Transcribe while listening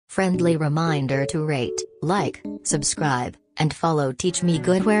Friendly reminder to rate, like, subscribe, and follow Teach Me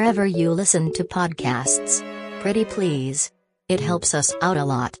Good wherever you listen to podcasts. Pretty please. It helps us out a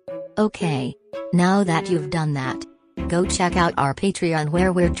lot. Okay. Now that you've done that, go check out our Patreon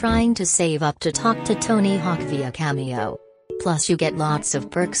where we're trying to save up to talk to Tony Hawk via Cameo. Plus you get lots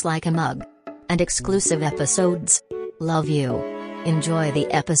of perks like a mug and exclusive episodes. Love you. Enjoy the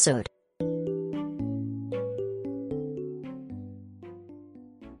episode.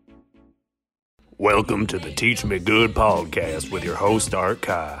 Welcome to the Teach Me Good podcast with your host, Art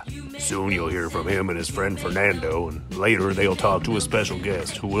Kai. Soon you'll hear from him and his friend Fernando, and later they'll talk to a special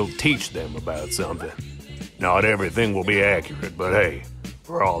guest who will teach them about something. Not everything will be accurate, but hey,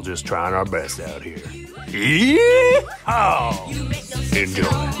 we're all just trying our best out here. Yeehaw!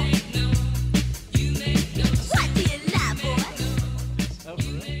 Enjoy.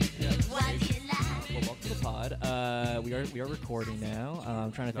 We are recording now.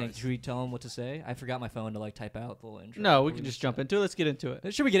 I'm trying to think. Should we tell them what to say? I forgot my phone to type out the little intro. No, we can just jump into it. Let's get into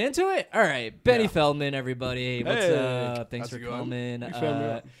it. Should we get into it? All right, Benny Feldman, everybody. What's up? Thanks for coming.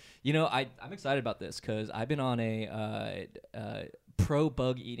 I'm excited about this because I've been on a pro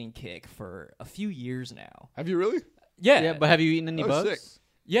bug eating kick for a few years now. Have you really? Yeah. But have you eaten any bugs? Sick.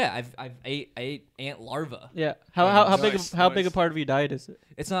 Yeah, I ate ant larva. Yeah. How big a part of your diet is it?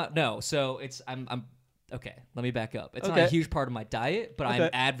 It's not So I'm okay. Let me back up. It's not a huge part of my diet, but I'm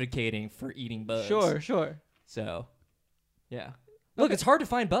advocating for eating bugs. Sure. So, yeah. Look, it's hard to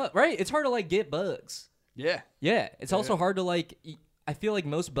find bugs, right? It's hard to get bugs. Yeah. Yeah. It's also hard to eat. I feel like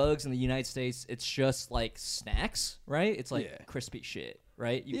most bugs in the United States, it's just snacks, right? It's crispy shit,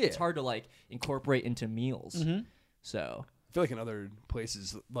 right? It's hard to incorporate into meals. Mm-hmm. So I feel like in other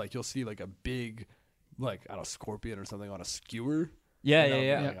places, you'll see a big, scorpion or something on a skewer. Yeah. I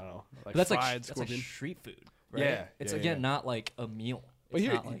don't know, but that's fried that's scorpion. street food, right? Yeah. It's not a meal. It's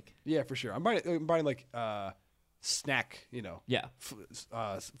But not yeah, for sure. I'm buying snack,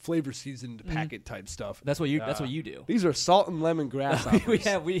 flavor seasoned packet type stuff. That's what you do. These are salt and lemon grasshoppers.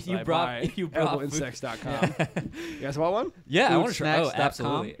 You brought EdibleInsects.com. You guys want one? Yeah, I want to try. Oh, Foodsnacks.com.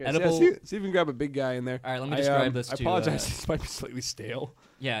 absolutely. Yeah, Edible. see if you can grab a big guy in there. All right, let me describe this I to apologize. This might be slightly stale.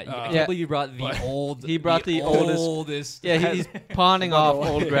 Yeah, I can't believe you brought the old. He brought the oldest. Yeah, he's pawning off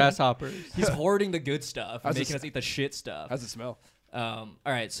old grasshoppers. He's hoarding the good stuff and How's making us eat the shit stuff. How's it smell? All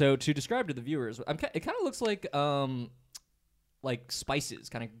right, so to describe to the viewers, it kind of looks like spices,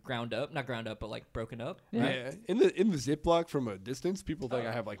 kind of ground up, not ground up, but broken up. Yeah. Right? In the Ziploc from a distance, people think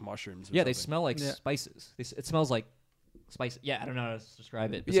I have mushrooms. Or they something. smell like spices. It smells like spices. Yeah, I don't know how to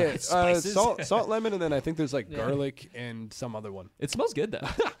describe it. Yeah, spices. salt, lemon, and then I think there's garlic and some other one. It smells good though.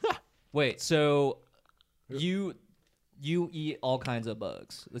 Wait, so you eat all kinds of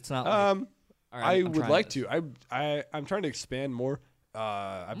bugs? It's not. I would like to. I'm trying to expand more.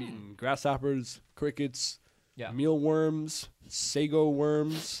 I've eaten grasshoppers, crickets, mealworms, sago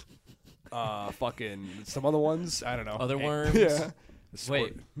worms, fucking some other ones. I don't know. Other worms. Yeah.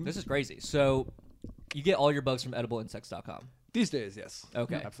 Wait, this is crazy. So you get all your bugs from EdibleInsects.com. These days, yes.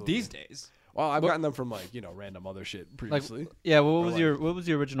 Okay. Absolutely. These days. Well, I've gotten them from random other shit previously. What was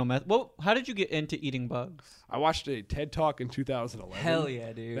your original method? How did you get into eating bugs? I watched a TED Talk in 2011. Hell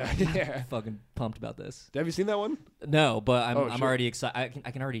yeah, dude! Yeah. Fucking pumped about this. Have you seen that one? No, but I'm sure. already excited.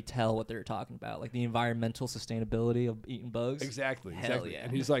 I can already tell what they're talking about, the environmental sustainability of eating bugs. Exactly. Hell yeah.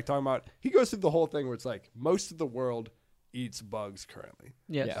 And he's talking about. He goes through the whole thing where it's most of the world eats bugs currently.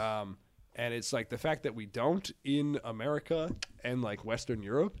 Yes. Yeah. And it's the fact that we don't in America and Western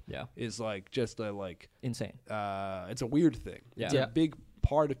Europe is just a insane. It's a weird thing. Yeah. It's a big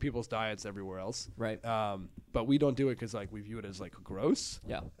part of people's diets everywhere else. Right. But we don't do it because we view it as gross.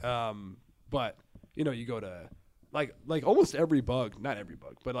 Yeah. But you go to almost every bug, not every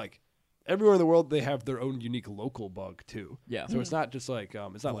bug, but everywhere in the world they have their own unique local bug too. Yeah. So it's not just it's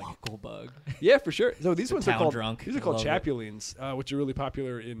not local bug. Yeah, for sure. So these ones are called drunk. These are called chapulines, which are really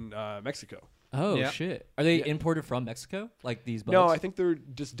popular in Mexico. Oh shit! Are they imported from Mexico? These bugs? No, I think they're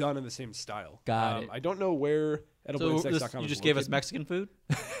just done in the same style. Got it. I don't know where EdibleInsects.com. You just gave us Mexican food?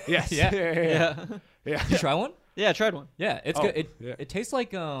 Yes. Yeah. Yeah. Did you try one? Yeah, I tried one. Yeah, it's good. It tastes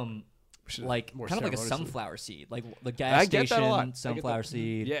like kind of like a ceremoniously. sunflower seed, the gas station sunflower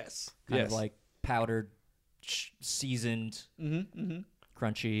seed. Yes. Kind of powdered, seasoned,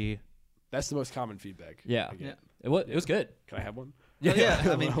 crunchy. That's the most common feedback. Yeah. It was good. Can I have one? Yeah.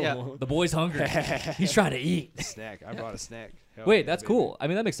 I mean, yeah. The boy's hungry. He's trying to eat. Snack. I brought a snack. Wait, that's cool. I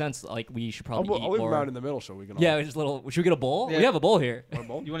mean, that makes sense. Like, we should probably eat I'll leave more. them out in the middle so we can. Yeah, just a little. Should we get a bowl? Yeah. We have a bowl here. Want a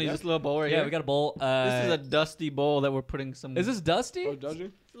bowl? You want to use this little bowl right here? Yeah, we got a bowl. This is a dusty bowl that we're putting some. Is this dusty? Oh, does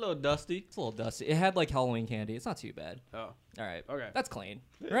you? It's a little dusty. It's a little dusty. It had like Halloween candy. It's not too bad. Oh, All right. Okay. That's clean.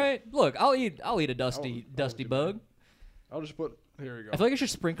 Right? Look, I'll eat a dusty do bug. I'll just put. Here we go. I feel like I should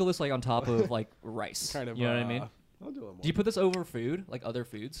sprinkle this like on top of like rice. Kind of. You know what I mean? I'll do a little more. Do you put this over food, like other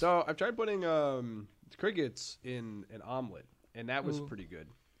foods? So I've tried putting crickets in an omelet, and that was pretty good.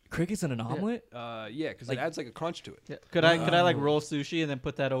 Crickets in an omelet? Yeah, because Like- it adds like a crunch to it. Yeah. Could I like roll sushi and then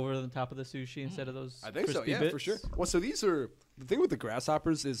put that over the top of the sushi instead of those? I think so. crispy Yeah, bits? for sure. Well, so these are the thing with the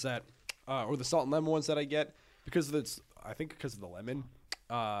grasshoppers is that, or the salt and lemon ones that I get, because I think because of the lemon,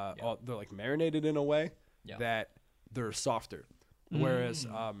 they're like marinated in a way that they're softer, whereas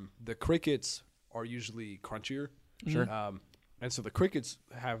the crickets are usually crunchier. Sure. And so the crickets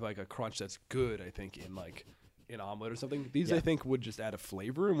have like a crunch that's good, I think, in like an omelet or something. These I think would just add a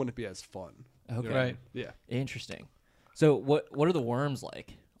flavor and wouldn't be as fun. Okay. Right. Yeah. Interesting. So what are the worms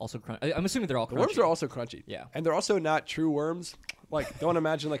like? Also crunchy? I'm assuming they're all crunchy. The worms are also crunchy. Yeah. And they're also not true worms. Like, don't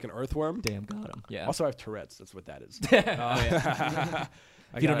imagine like an earthworm. Damn, got them. Yeah. Also, I have Tourette's. That's what that is.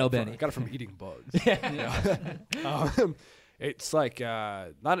 If you don't know Benny. I got it from eating bugs. It's like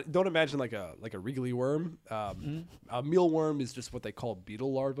don't imagine like a wriggly worm. A mealworm is just what they call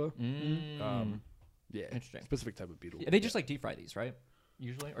beetle larvae. Yeah, Interesting. specific type of beetle. They just like deep fry these, right?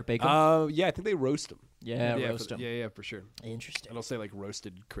 Usually, or bake 'em? Yeah, I think they roast them. Roast them. Yeah, for sure. Interesting. And I'll say like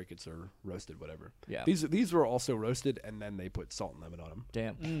roasted crickets or roasted whatever. Yeah. These were also roasted, and then they put salt and lemon on them.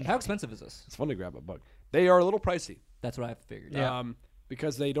 Damn. How expensive is this? It's fun to grab a bug. They are a little pricey. That's what I figured. Yeah.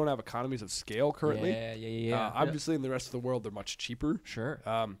 Because they don't have economies of scale currently. Yeah. Obviously, in the rest of the world, they're much cheaper. Sure.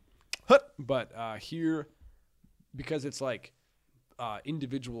 But here, because it's like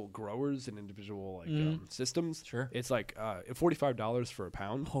individual growers and individual like systems, Sure. it's like $45 for a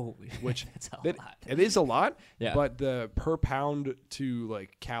pound. Holy, which that's a lot. It is a lot. Yeah. But the per pound to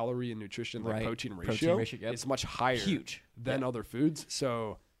like calorie and nutrition, like Right. protein Protein ratio, ratio, yep. is much higher, Huge. than other foods.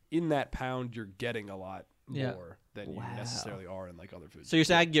 So in that pound, you're getting a lot Yeah. more than you necessarily are in like other foods. So you're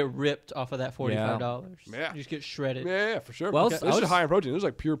saying I can get ripped off of that $45? Yeah. You just get shredded. Yeah, for sure. Well, This I was- is high in protein. This is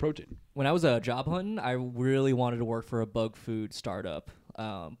like pure protein. When I was job hunting, I really wanted to work for a bug food startup.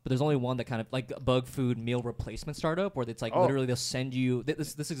 But there's only one that kind of like a bug food meal replacement startup where it's like literally they'll send you.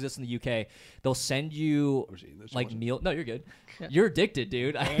 This exists in the UK. They'll send you like meal. No, you're good. Yeah. You're addicted,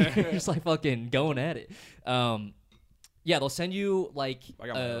 dude. You're just like fucking going at it. Yeah, they'll send you like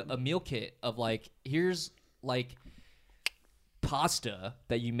a meal kit of like here's like pasta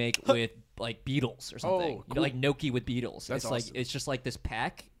that you make with like beetles or something. Oh, You know, like gnocchi with beetles. That's it's awesome. like it's just like this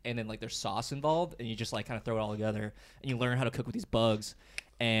pack and then like there's sauce involved and you just like kind of throw it all together and you learn how to cook with these bugs.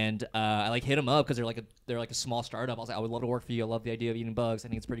 And I like hit them up because they're like a small startup. I was like, I would love to work for you. I love the idea of eating bugs. I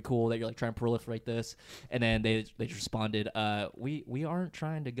think it's pretty cool that you're like trying to proliferate this. And then they just responded, we aren't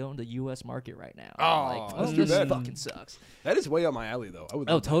trying to go into the U.S. market right now. Oh, that's too this bad. fucking sucks. That is way up my alley, though. I would.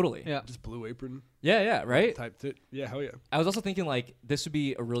 Oh, love that. totally. Yeah. Just Blue Apron Yeah, right. type. Yeah, hell yeah. I was also thinking like this would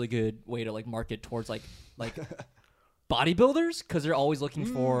be a really good way to like market towards like bodybuilders because they're always looking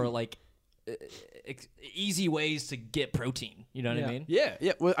for like easy ways to get protein. You know what I mean? Yeah.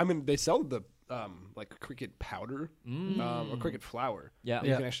 Well, I mean, they sell the like cricket powder or cricket flour. Yeah. that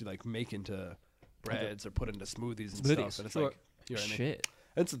you can actually like make into breads or put into smoothies and stuff. And it's like, you know what I mean? Shit.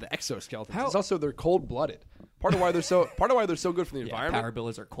 It's the exoskeletons. How- It's also they're cold blooded. Part of why they're so good for the Yeah, environment. power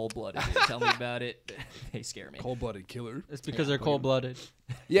builders are cold blooded. Tell me about it. They scare me. Cold blooded killer. It's because they're cold-blooded.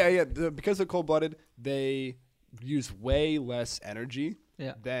 Yeah. Because they're cold blooded, they use way less energy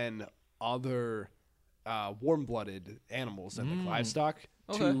than other warm blooded animals and like livestock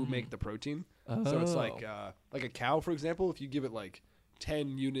to make the protein. So it's like a cow, for example. If you give it like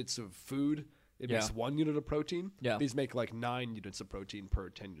 10 units of food, it makes 1 unit of protein. Yeah. These make like 9 units of protein per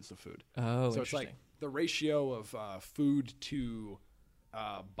 10 units of food. Oh, So it's like the ratio of food to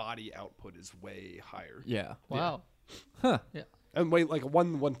body output is way higher. Yeah. Wow. Huh. Yeah. And way like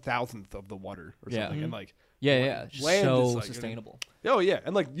 1/1000th of the water or Yeah. something. And like Yeah. Just land so is, like, sustainable. oh yeah,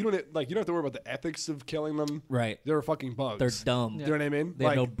 and like you don't have to worry about the ethics of killing them. Right. They're fucking bugs. They're dumb. You know what I mean? They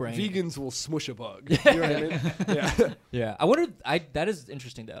have like no brain. vegans will smush a bug. You know what I mean? Yeah. Yeah. I wonder. That is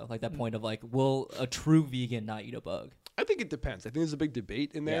interesting though. Like that point of like, will a true vegan not eat a bug? I think it depends. I think there's a big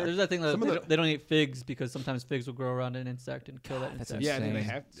debate in there. There's that thing that Some of they don't eat figs because sometimes figs will grow around an insect and kill that that's insect. Yeah, and then they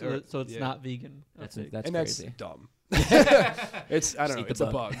insane. have So it's not vegan. That's fig. that's and crazy. that's dumb. It's I don't know. eat the It's a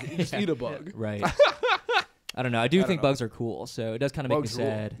bug. bug. You just eat a bug. Right. I don't know. I do think bugs are cool, so it does kind of make me Bugs rule.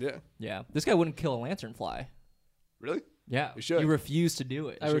 sad. Yeah. Yeah. This guy wouldn't kill a lanternfly. Really? Yeah, we should. You refuse to do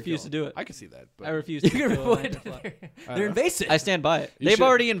it. I refuse to do it. I can see that. But I refuse to do it. They're invasive. I stand by it. They've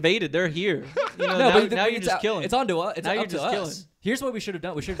already invaded. They're here. You know, now you're just killing. It's on to us. It's now up you're to just us. killing. Here's what we should have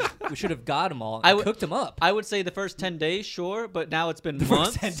done. We should have got them all and cooked them up. I would say the first 10 days, sure, but now it's been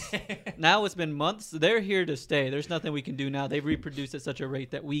months. Now it's been months. They're here to stay. There's nothing we can do now. They've reproduced at such a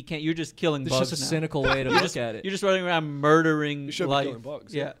rate that we can't. You're just killing bugs. It's just a cynical way to look at it. You're just running around murdering you should life. be killing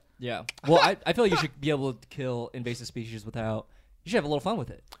bugs. Yeah. Yeah. Well, I feel like you should be able to kill invasive species without. You should have a little fun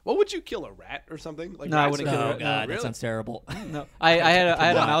with it. Well, would you kill a rat or something? Like no, I wouldn't kill a rat. Oh God, Really? that sounds terrible. No, I had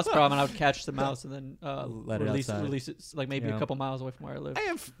a mouse problem, and I would catch the mouse and then release it like maybe a couple miles away from where I live. I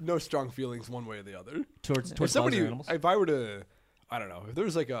have no strong feelings one way or the other. Towards somebody. animals? If I were to, I don't know, if there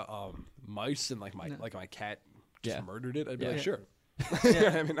was like a mice and like my cat just murdered it, I'd be like, sure.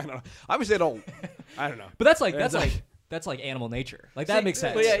 I mean, I don't know. Obviously, I don't know. But that's like animal nature. Like that makes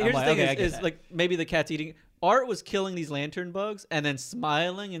sense. But yeah, here's the thing: okay, is like maybe the cat's eating. Art was killing these lantern bugs and then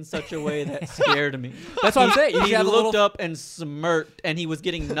smiling in such a way that scared me. That's what I'm saying. He looked up and smirked, and he was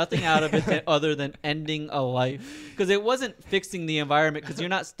getting nothing out of it other than ending a life. Because it wasn't fixing the environment, because you're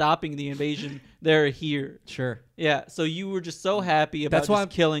not stopping the invasion. They're here. Sure. Yeah, so you were just so happy about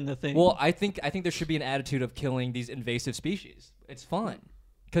just killing the thing. Well, I think there should be an attitude of killing these invasive species. It's fun.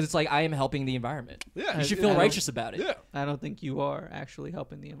 Because it's like I am helping the environment. Yeah, you should feel righteous about it. Yeah, I don't think you are actually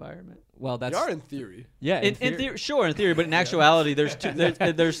helping the environment. Well, that's you are in theory. Yeah, in theory, sure, in theory, but in actuality,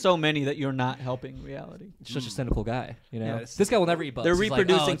 there's so many that you're not helping reality. You're such a cynical guy. You know, Yeah, this guy will never eat bugs. They're He's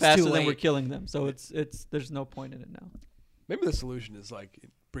reproducing like, faster than we're killing them, so it's there's no point in it now. Maybe the solution is like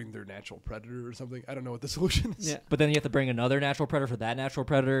bring their natural predator or something. I don't know what the solution is. Yeah, but then you have to bring another natural predator for that natural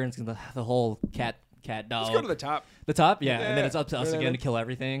predator, and it's the whole cat dog. Let's go to the top. The top, yeah, and then it's up to us again to kill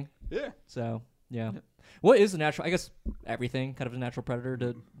everything. Yeah. So, yeah. What is the natural? I guess everything kind of a natural predator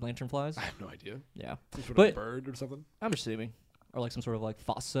to lanternflies. I have no idea. Yeah. Some sort of bird or something. I'm assuming, or like some sort of like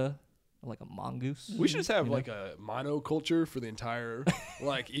fossa, or like a mongoose. We should just have like a monoculture for the entire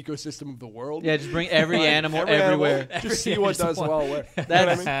like ecosystem of the world. Yeah, just bring every animal everywhere. Just see what does well where.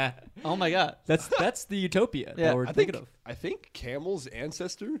 That's oh my god. That's the utopia that we're thinking of. I think camel's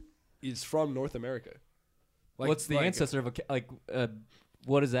ancestor is from North America. Like, what's the ancestor of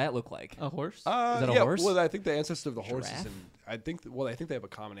what does that look like? A horse? Is that a horse? Well, I think the ancestor of the horse is I think they have a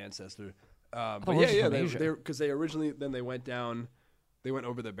common ancestor. But because they originally they went down, they went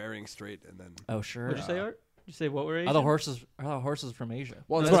over the Bering Strait and then. Oh sure. What did you say, Art? Did you say what were Asian? Are the horses from Asia?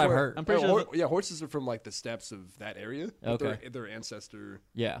 Well, that's what I've heard. I'm pretty sure. Horses are from like the steppes of that area. Okay. Their ancestor.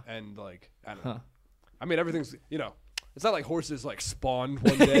 Yeah. And like I don't know. I mean, everything's it's not like horses like spawned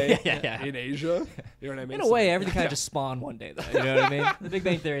one day in Asia. You know what I mean? In a way, everything kind of just spawned one day, though. You know what I mean? The Big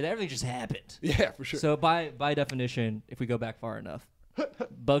Bang Theory, everything just happened. Yeah, for sure. So by definition, if we go back far enough,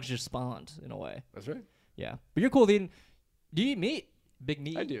 bugs just spawned in a way. That's right. Yeah, but you're cool with eating. Do you eat meat? Big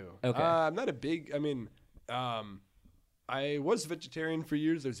meat? I do. Okay. I'm not a big. I mean, I was vegetarian for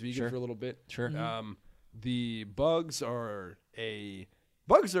years. I was vegan for a little bit. Sure. The bugs are to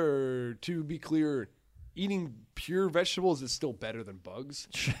be clear. Eating pure vegetables is still better than bugs.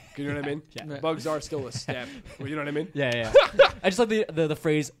 You know what I mean? Yeah. Bugs are still a step. You know what I mean? Yeah. I just like the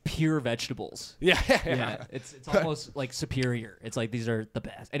phrase pure vegetables. Yeah. It's almost like superior. It's like these are the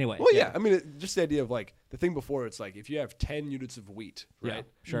best. Anyway. Well, yeah. I mean, just the idea of like the thing before. It's like if you have 10 units of wheat, right? Yeah,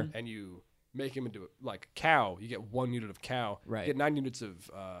 sure. And you make them into like cow, you get 1 unit of cow. Right. You get 9 units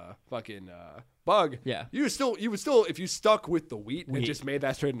of bug. Yeah. You would still if you stuck with the wheat and just made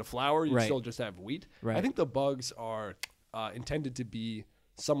that straight into flour, you still just have wheat. Right. I think the bugs are intended to be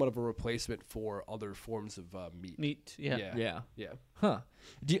somewhat of a replacement for other forms of meat. Yeah. Huh.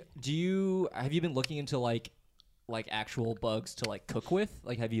 Do you have you been looking into like actual bugs to like cook with?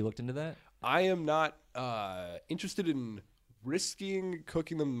 Like, have you looked into that? I am not interested in risking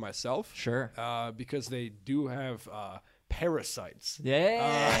cooking them myself. Sure. Because they do have parasites.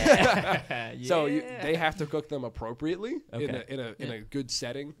 Yeah. So they have to cook them appropriately Okay. in a good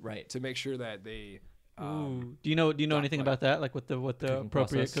setting, right? To make sure that they. Do you know anything about that? Like what the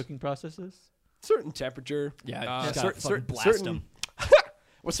appropriate cooking process is? Certain temperature. Yeah. Certain.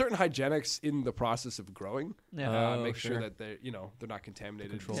 With certain hygienics in the process of growing, make sure that they're not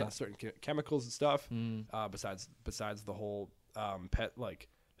contaminated with certain chemicals and stuff. Besides the whole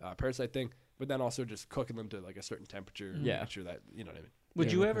parasite thing, but then also just cooking them to like a certain temperature. Make sure that you know what I mean.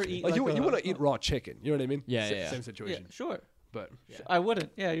 Would you ever eat like you want to eat raw chicken? You know what I mean? Yeah. Same situation. Yeah, sure. But I wouldn't.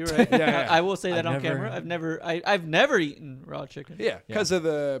 Yeah, you're right. I will say that on camera. I've never eaten raw chicken. Yeah, because of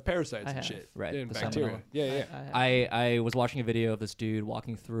the parasites and shit. Right. And The bacteria. salmonella. Yeah. I was watching a video of this dude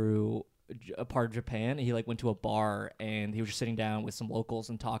walking through a part of Japan. And he like went to a bar and he was just sitting down with some locals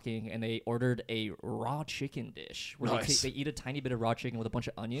and talking, and they ordered a raw chicken dish where they eat a tiny bit of raw chicken with a bunch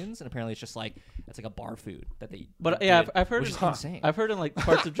of onions, and apparently it's just like it's like a bar food that they. But yeah, I've heard insane. I've heard in like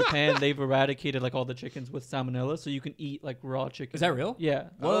parts of Japan they've eradicated like all the chickens with salmonella, so you can eat like raw chicken. Is that real? Yeah.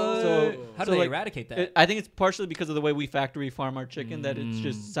 What? So how do they eradicate that? I think it's partially because of the way we factory farm our chicken that it's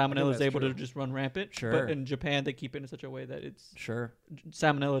just salmonella is able to just run rampant. Sure. But in Japan they keep it in such a way that it's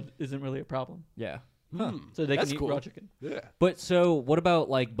salmonella isn't really a problem. Yeah. Huh. So they can eat raw chicken. Yeah. But so what about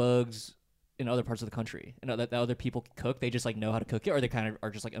like bugs in other parts of the country? You know that other people cook, they just like know how to cook it, or they kind of are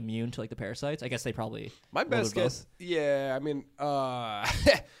just like immune to like the parasites. I guess they probably. My best guess, yeah. I mean,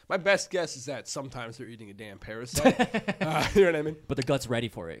 my best guess is that sometimes they're eating a damn parasite. You know what I mean? But their gut's ready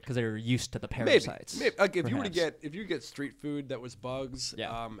for it because they're used to the parasites. Maybe. Like if you were to get street food that was bugs,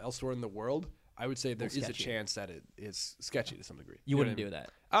 Yeah. Elsewhere in the world, I would say there is a chance that it is sketchy to some degree. You wouldn't do that.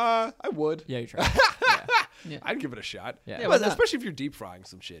 I would. Yeah, you try. Yeah. I'd give it a shot. Yeah. But especially if you're deep frying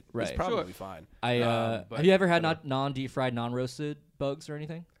some shit. Right. It's probably fine. Have you ever had non-deep fried, non-roasted bugs or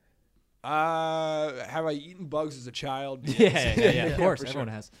anything? Have I eaten bugs as a child? Yes. Yeah. Of course, everyone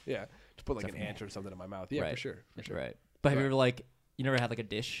sure. has. Yeah, to put like an ant or something in my mouth. Yeah, Right. for sure. Right. But have you ever you never had like a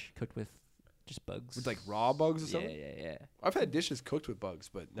dish cooked with just bugs? With like raw bugs or something? Yeah. I've had dishes cooked with bugs,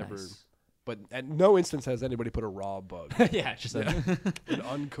 but never. Nice. But at no instance has anybody put a raw bug. Yeah, just an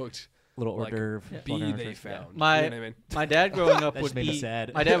uncooked little hors like, d'oeuvre bee they found. My you know what I mean? my dad growing up That just would made me eat.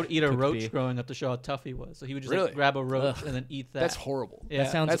 sad. My dad would eat a Cooked roach bee. growing up to show how tough he was. So he would just Really? like, grab a roach Ugh. and then eat that. That's horrible. Yeah.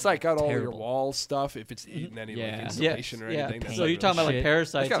 That sounds That's like got all your terrible. wall stuff. If it's eating any Yeah. like insulation or anything. That's So like you're talking about like shit.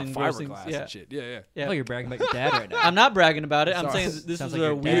 parasites it's got and gross fiberglass things. Yeah. and shit. Yeah. I thought you're bragging about your dad right now. I'm not bragging about it. I'm Sorry. saying this Sounds is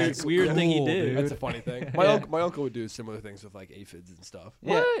like a your dad's weird thing he cool, did. dude. That's a funny thing. My uncle would do similar things with like aphids and stuff.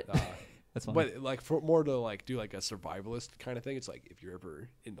 Yeah. That's funny. But like for more to like do like a survivalist kind of thing, it's like if you're ever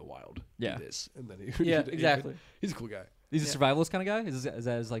in the wild, Yeah. do this, and then Yeah, exactly. He's a cool guy. He's a survivalist kind of guy. Is that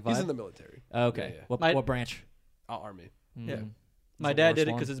his like vibe? He's in the military. Oh, okay. Yeah. What branch? Army. Yeah. Mm. My the dad worst did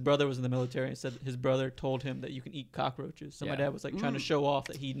it one. because his brother was in the military and said his brother told him that you can eat cockroaches. So my Yeah. dad was like trying to show off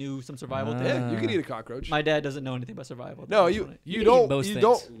that he knew some survival things. Yeah, you can eat a cockroach. My dad doesn't know anything about survival. no, That's you funny. can eat don't most you things.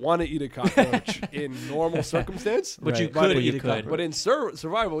 don't want to eat a cockroach in normal circumstance. But you Right. could But eat you a could. cockroach. But in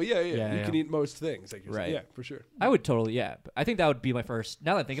survival, yeah, you Yeah. can eat most things. Like you're saying. Right. Yeah, for sure. I would totally, yeah. I think that would be my first.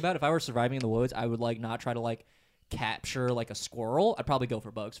 Now that I think about it, if I were surviving in the woods, I would like not try to like capture like a squirrel. I'd probably go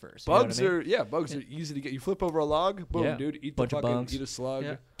for bugs first. Bugs you know what I mean? bugs are easy to get. You flip over a log, boom, Yeah. dude, eat Bunch the of fucking bugs. eat a slug.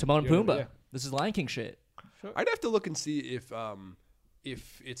 Yeah. Timon and You know, Pumbaa. yeah. This is Lion King shit. I'd have to look and see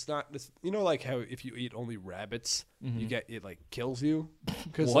if it's not this, you know, like how if you eat only rabbits, you get it like kills you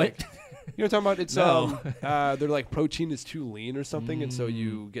because What? like you know what I'm talking about? It's No. they're like protein is too lean or something, and so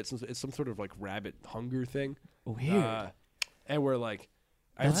you get it's some sort of like rabbit hunger thing. Weird. And we're like,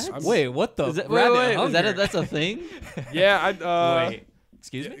 Wait, what the? Is that, rabbit wait, is that hunger? that's a thing? yeah, Wait,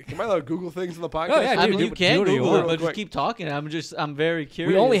 excuse me. Am I allowed to Google things on the podcast? Oh, yeah, I dude, mean, do- you can do what you Google want. it, but Quick. just keep talking. I'm very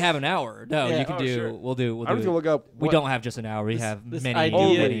curious. We only have an hour. No, Yeah. you can Oh, do. sure. We'll do. I'm just gonna look up. We what don't have just an hour. We have this many,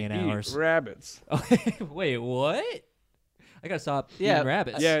 idea- many eat hours. rabbits. Wait, what? I gotta stop Yeah. eating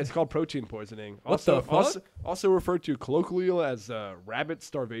rabbits. Yeah, it's called protein poisoning. What the Also referred to colloquially as rabbit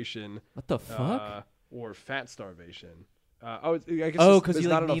starvation. What the fuck? Or fat starvation. I guess Because there's you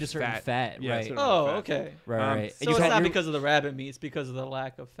not like, need enough a certain fat, Yeah, right? it's not Oh, enough fat. okay. Right. So it's not because of the rabbit meat; it's because of the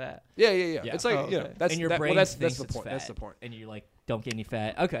lack of fat. Yeah. Yeah. It's like Oh, you know okay. that's and your that, brain well, that's thinks the it's point. fat, That's the point. and you like don't get any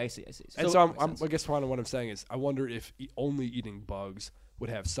fat. Okay, I see. And so makes sense. I guess what I'm saying is I wonder if only eating bugs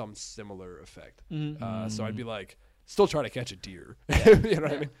would have some similar effect. So I'd be like, still try to catch a deer. You know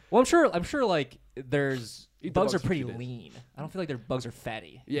what I mean? Well, I'm sure. Like, there's Eat the bugs bugs are for pretty 2 days. lean. I don't feel like their bugs are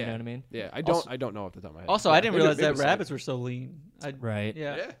fatty. Yeah. You know what I mean? Yeah, I Also- don't know off the top of my head. Also, Yeah. I didn't Maybe- realize maybe that it's like- rabbits were so lean. Right.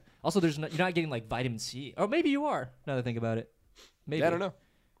 Yeah. Yeah. Also, you're not getting like vitamin C. Or maybe you are. Now that I think about it. Maybe. Yeah, I don't know.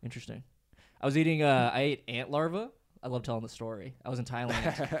 Interesting. I was eating. I ate ant larva. I love telling the story. I was in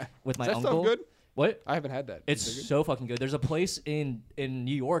Thailand with my Does that uncle. sound good? What? I haven't had that. It's Is it good? so fucking good. There's a place in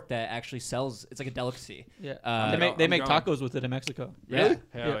New York that actually sells. It's like a delicacy. Yeah. They they make I'm going. tacos with it in Mexico. Really?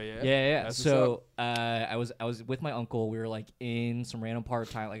 Yeah. Hell yeah. Yeah. That's what's So I was with my uncle. We were like in some random part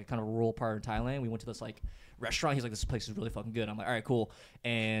of Thailand, like a kind of rural part of Thailand. We went to this like restaurant. He's like, this place is really fucking good. I'm like, all right, cool.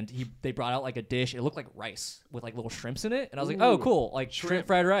 And they brought out like a dish. It looked like rice with like little shrimps in it. And I was like, oh, cool, like shrimp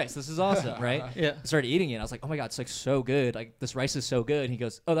fried rice. This is awesome, right? Yeah. I started eating it. I was like, oh my god, it's like so good. Like this rice is so good. And he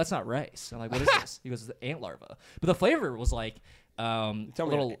goes, oh, that's not rice. I'm like, what is this? He goes, it's the ant larva. But the flavor was like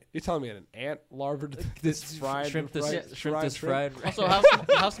You're telling me an ant larva this fried shrimp this fried- shrimp fried this shrimp? fried. Also,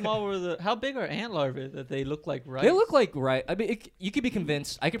 how small were how big are ant larvae that they look like rice? They look like rice. I mean, you could be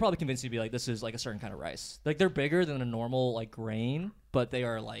convinced. I could probably convince you to be like, this is like a certain kind of rice. Like they're bigger than a normal like grain. but they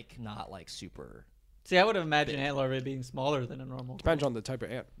are like not like super. See, I would have imagined ant larvae being smaller than a normal. Depends on the type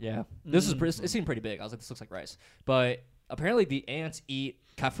of ant. Yeah, this is it seemed pretty big. I was like, this looks like rice, but apparently the ants eat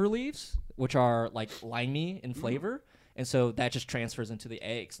kaffir leaves, which are like limey in flavor, and so that just transfers into the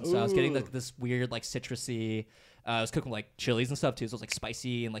eggs. And so I was getting like this weird like citrusy. I was cooking like chilies and stuff too, so it was like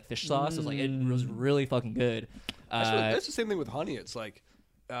spicy and like fish sauce. It was like it was really fucking good. That's the same thing with honey. It's like.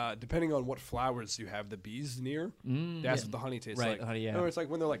 Depending on what flowers you have the bees near, that's what the honey tastes like. Honey, yeah. No, it's like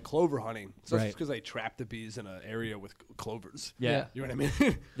when they're like clover honey. So Right. it's because they trap the bees in an area with clovers. Yeah. You know what I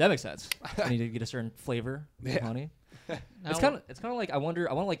mean? That makes sense. I need to get a certain flavor of honey. It's kind of like I want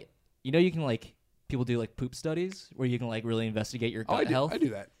like you can like people do like poop studies where you can like really investigate your gut health. I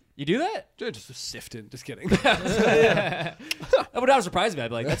do that. You do that? Just sifting. Just kidding. But I was surprised by it. I'd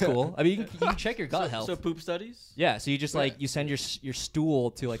be like, that's cool. I mean, you can check your gut health. So poop studies? Yeah, so you just like you send your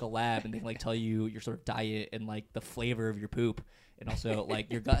stool to like a lab and they can like tell you your sort of diet and like the flavor of your poop and also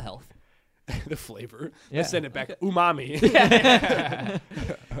like your gut health. The flavor. Yeah. Let's send it back. Umami.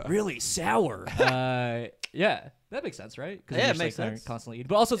 Really sour. Yeah, that makes sense, right? Yeah, you're it makes like, sense. Constantly eating.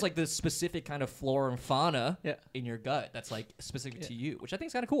 But also, it's like the specific kind of flora and fauna Yeah. in your gut that's like specific to you, which I think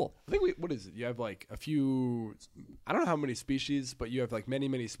is kind of cool. I think what is it? You have like a few. I don't know how many species, but you have like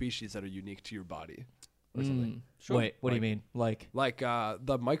many species that are unique to your body. Or something. Wait, what do you mean? Like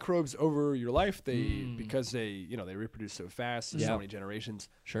The microbes over your life, because they reproduce so fast, Yeah. so many generations,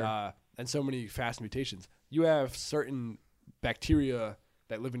 Sure. and so many fast mutations. You have certain bacteria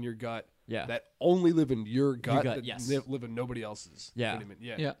that live in your gut, Yeah. that only live in your gut, gut, that yes. live in nobody else's. Yeah. What do you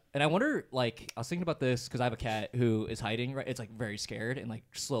mean? Yeah. And I wonder, like, I was thinking about this because I have a cat who is hiding, right? It's like very scared and like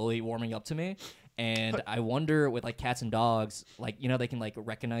slowly warming up to me. And I wonder with like cats and dogs, like, they can like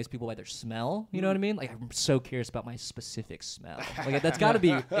recognize people by their smell. You know what I mean? Like, I'm so curious about my specific smell. Like, that's got to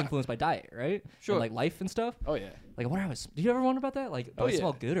be influenced by diet, right? Sure. And, like life and stuff. Oh yeah. Like, I wonder how do you ever wonder about that? Like, do I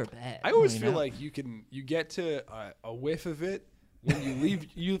smell good or bad? I always don't feel know. like you get to a whiff of it when you leave.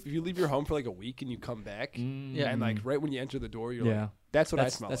 If you leave your home for like a week and you come back, and like right when you enter the door, you're like, that's what I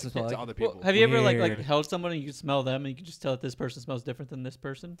smell that's like what I to like. other people. Well, have you ever like Weird. held someone and you can smell them and you can just tell that this person smells different than this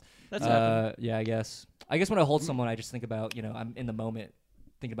person? That's happened. Yeah, I guess when I hold someone, I just think about, I'm in the moment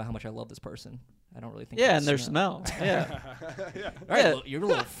thinking about how much I love this person. I don't really think Yeah, about and their smell. Yeah. All right, you're a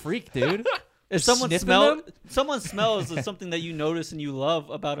little freak, dude. If someone Sniffing someone smells is something that you notice and you love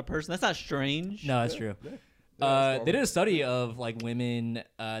about a person, that's not strange. No, that's true. that's They did a study of like women.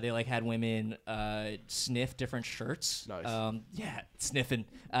 They like had women sniff different shirts. Nice. Sniffing.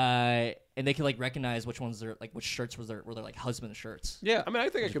 And they could like recognize which ones were which shirts were their like husband shirts. Yeah. I mean, I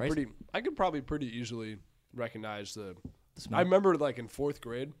think Which is crazy. I could probably pretty easily recognize the smell. I remember like in 4th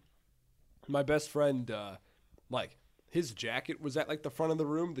grade, my best friend, like his jacket was at like the front of the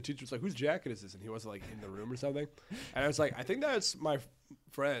room. The teacher was like, "Whose jacket is this?" And he wasn't like in the room or something. And I was like, "I think that's my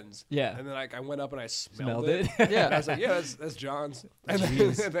friend's." Yeah. And then like I went up and I smelled Smelled it. it? Yeah. And I was like, "Yeah, that's John's." And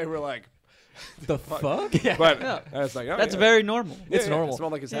then they were like, The fuck? Yeah. "But," I was like, "Oh, That's yeah." very normal. It's Yeah, normal. It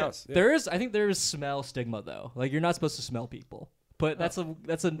smelled like his house. Yeah. I think there is smell stigma though. Like you're not supposed to smell people. But I feel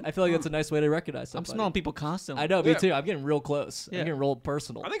like that's a nice way to recognize I'm somebody. smelling people constantly. I know, me Yeah. too. I'm getting real close. Yeah. I'm getting real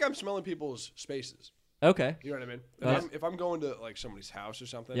personal. I think I'm smelling people's spaces. Okay. You know what I mean? Nice. If I'm going to like somebody's house or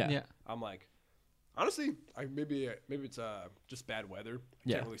something, Yeah. Yeah. I'm like, honestly, maybe it's just bad weather. I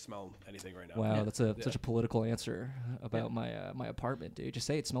Yeah. can't really smell anything right now. Wow, Yeah. that's such a political answer about my apartment, dude. Just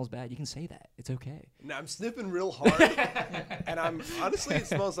say it smells bad. You can say that. It's okay. Now I'm sniffing real hard, and I'm honestly, it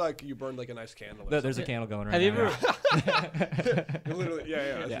smells like you burned like a nice candle. Or There's a candle going right Have you now. something. Literally,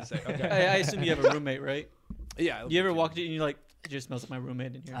 yeah. I was gonna say, okay, I assume you have a roommate, right? yeah. You ever walked in and you're like, it just smells like my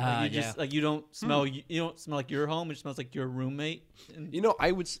roommate in here. Like, you just yeah. like you don't smell you don't smell like your home. It smells like your roommate. And You know,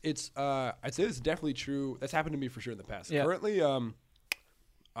 I'd say it's definitely true. That's happened to me for sure in the past. Yeah. Currently,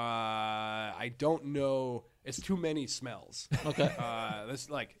 I don't know. It's too many smells. Okay.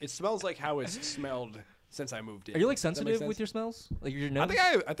 It smells like how it's smelled since I moved in. Are you like Does that make sensitive sense? with your smells? Like your I nose?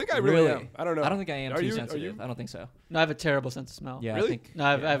 think I really am. I don't know. I don't think I am Are too you- are sensitive. you? I don't think so. No, I have a terrible sense of smell. Yeah, Really? I think. No,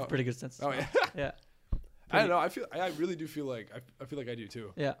 I have a pretty good sense of Oh smell. yeah. Yeah. I don't know. I really do feel like I feel like I do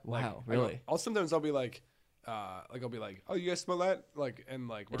too. Yeah. Wow, I go- really? Sometimes I'll be like, I'll be like, oh, you guys smell that? Like, and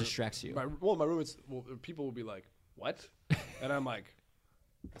like It distracts you. My roommates, people will be like, what? And I'm like,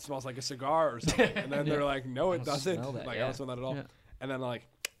 it smells like a cigar or something. And then they're like, no, it don't doesn't. smell that, Like, I yeah. don't smell that at all. Yeah. And then like,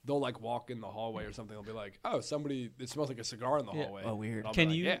 they'll like walk in the hallway or something. They'll be like, oh, it smells like a cigar in the Yeah. hallway. Oh, weird. And I'll be Can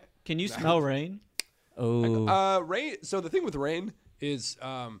like, you yeah. can you smell rain? Oh. Rain. So the thing with rain is,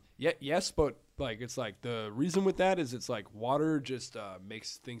 yes, but like it's like the reason with that is it's like water just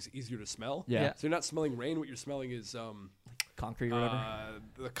makes things easier to smell. Yeah. Yeah. So you're not smelling rain. What you're smelling is concrete or whatever.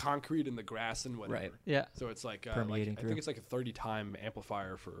 The concrete and the grass and whatever. Right. Yeah. So it's like, Permeating I think it's like a 30-time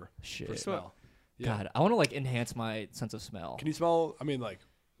amplifier for smell. Yeah. God, I want to like enhance my sense of smell. Can you smell? I mean, like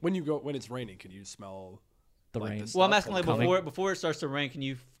when it's raining, can you smell the like, rain? Well, I'm asking like coming. before it starts to rain,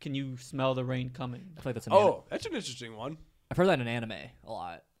 can you smell the rain coming? I feel like that's an that's an interesting one. I've heard that in anime a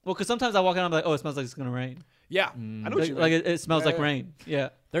lot. Well, because sometimes I walk out and I'm like, oh, it smells like it's gonna rain. Yeah, I know what you mean. Like it smells like rain. Yeah.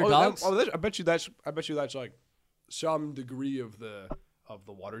 There are dogs. I bet you that's like some degree of the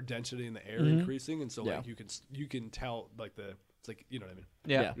water density in the air increasing, and so like you can tell like it's like, you know what I mean?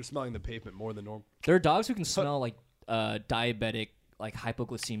 Yeah. You're smelling the pavement more than normal. There are dogs who can smell like diabetic, like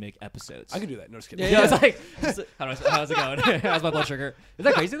hypoglycemic episodes. I can do that. No, just kidding. Yeah, I was like, how's it going? How's my blood sugar? Is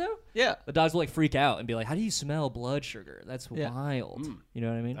that crazy though? Yeah. The dogs will like freak out and be like, "How do you smell blood sugar? That's wild." You know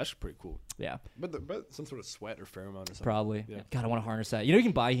what I mean? That's pretty cool. Yeah. But some sort of sweat or pheromone or something. Probably. Yeah. God, I want to harness that. You know, you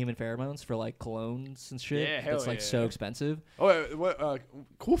can buy human pheromones for like colognes and shit. Yeah, hell That's like so expensive. Oh, what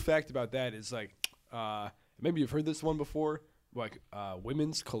cool fact about that is like, maybe you've heard this one before. Like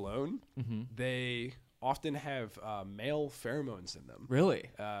women's cologne, they often have male pheromones in them. Really?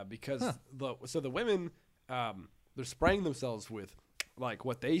 Because the women, they're spraying themselves with like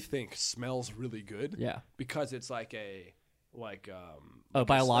what they think smells really good. Yeah. Because it's like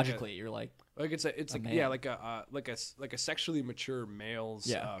biologically, you're like it's like man. yeah, like a sexually mature male's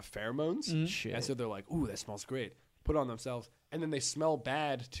pheromones. Shit. And so they're like, ooh, that smells great. Put it on themselves, and then they smell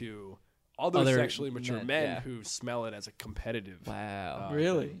bad to other sexually mature men who smell it as a competitive. Wow.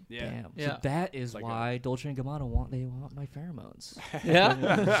 Really? Yeah. Damn. Yeah. So that is like why Dolce and Gabbana want my pheromones.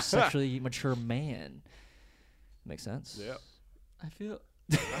 Yeah. Sexually mature man. Makes sense. Yeah. I feel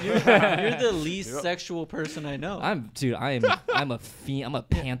you're the least sexual person I know. I'm a fiend. I'm a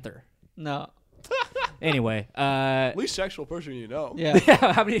panther. No. Anyway, Least sexual person you know. Yeah.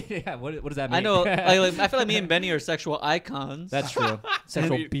 how many? Yeah, what does that mean? I know. I feel like me and Benny are sexual icons. That's true.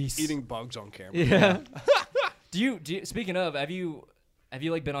 Sexual beasts. Eating bugs on camera. Yeah. Do you? Speaking of, have you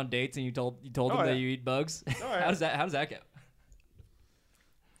like been on dates and you told them that you eat bugs? yeah. How does that go?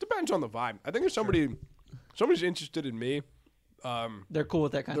 Depends on the vibe. I think if somebody's interested in me, They're cool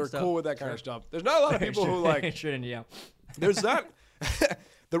with that kind of stuff. they're cool with that kind of stuff. There's not a lot of people who like. Shouldn't, yeah. There's that.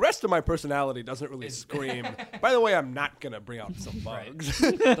 The rest of my personality doesn't really scream. By the way, I'm not gonna bring out some bugs.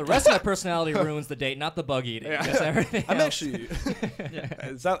 The rest of my personality ruins the date, not the bug eating. Yeah. Just everything I'm else. actually.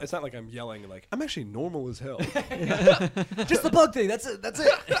 It's not like I'm yelling. Like I'm actually normal as hell. Just the bug thing. That's it.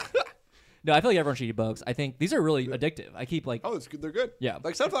 No, I feel like everyone should eat bugs. I think these are really addictive. I keep like. Oh, it's good. They're good. Yeah.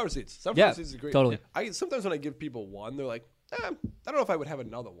 Like sunflower seeds. Sunflower seeds is great. Totally. Sometimes when I give people one, they're like, I don't know if I would have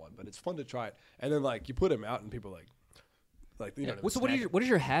another one, but it's fun to try it. And then like you put them out, and people are like you know. So what is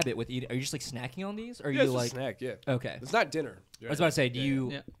your habit with eating? Are you just like snacking on these? Or are Yeah, you it's like a snack. Yeah. Okay. It's not dinner. I was about to say, do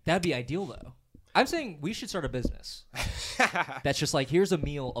you? Yeah. That'd be ideal though. I'm saying we should start a business. That's just like here's a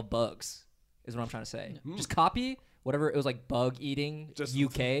meal of bugs. Is what I'm trying to say. Just copy whatever it was like bug eating Just-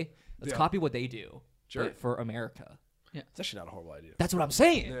 UK. Let's copy what they do. Sure. But for America. It's actually not a horrible idea. That's what I'm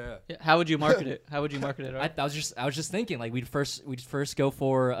saying. Yeah. Yeah. How would you market it? All right? I was just thinking like we'd first go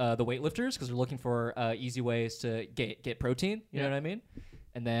for the weightlifters because we're looking for easy ways to get protein. You know what I mean?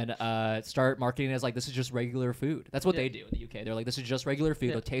 And then start marketing as like this is just regular food. That's what they do in the UK. They're like this is just regular food.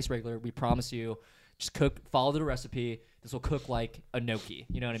 It'll taste regular. We promise you. Just follow the recipe. This will cook like a gnocchi.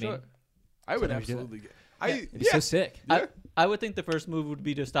 You know what I mean? I would how you do absolutely. It'd be so sick. I would think the first move would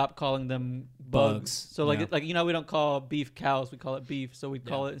be to stop calling them bugs. So like we don't call beef cows, we call it beef. So we'd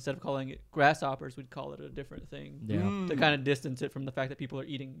call it, instead of calling it grasshoppers, we'd call it a different thing. Yeah. To kind of distance it from the fact that people are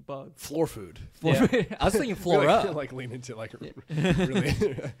eating bugs. Floor food. I was thinking flora. Like lean into like really.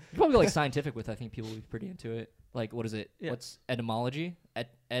 You probably go like scientific with. I think people would be pretty into it. Like what is it? Yeah. What's etymology?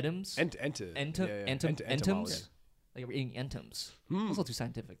 Entoms. Entoms. Like we're eating entoms. It's a little too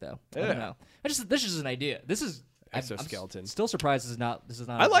scientific though. I don't know. This is just an idea. This is Exoskeleton. I'm still surprised this is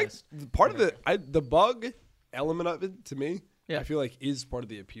not. I like part of the bug element of it to me. Yeah. I feel like is part of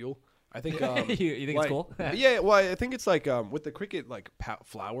the appeal. I think you think like, it's cool? Yeah, well, I think it's like with the cricket like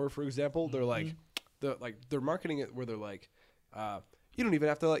flower, for example, they're like they're marketing it where they're like you don't even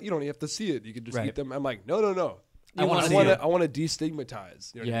have to see it. You can just eat them. I'm like, no. I want to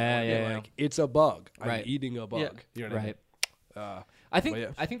destigmatize. You know what I mean? Yeah. Like it's a bug. Right. I'm eating a bug. Yeah. You know what I mean?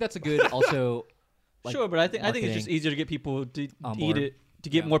 I think that's a good also. Like, sure, but I think it's just marketing easier to get people to board. eat it, to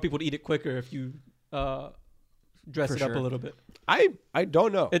get more people to eat it quicker if you dress For it up sure. a little bit. I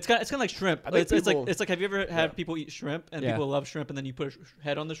don't know. It's kind of like shrimp. I think It's like have you ever had people eat shrimp and people love shrimp and then you put a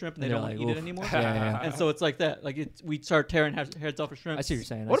head on the shrimp and they And don't they're want like, to eat it "Oof." anymore? Yeah. And so it's like that. Like we start tearing heads off of shrimp. I see what you're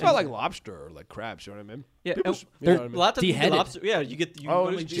saying. What about like lobster or like crabs? You know what I me? Yeah, People and you know what I mean? a lot of times you get Deheaded. lobster. Yeah, you Oh,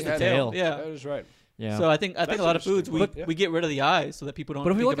 normally it's just the deheaded. tail. Tail. Yeah, That is right. Yeah. So I think a lot of foods we get rid of the eyes so that people don't.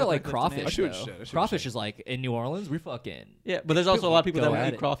 But if we think look at about like the crawfish, tomato. though, crawfish is like in New Orleans. We fucking but there's also a lot of people that Go would at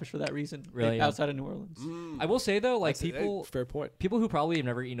eat it. crawfish for that reason. Really, like, outside of New Orleans. I will say though, like fair point. People who probably have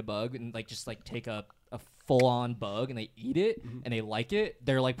never eaten a bug and like just like take a full on bug and they eat it and they like it,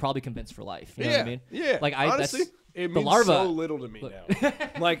 they're like probably convinced for life. You know what I mean? Yeah. Like honestly, it means larva. so little to me now.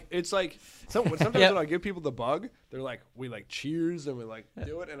 Like it's like sometimes when I give people the bug, they're like, we like cheers and we like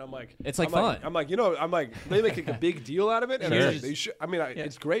do it, and I'm like, it's like I'm fun. Like, I'm like, they make like a big deal out of it, and Sure. they're like, they should. I mean,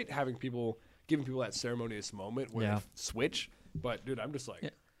 it's great having giving people that ceremonious moment where they switch. But dude, I'm just like.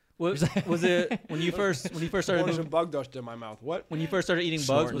 Was it when you first started some bug dust in my mouth? What? When you first started eating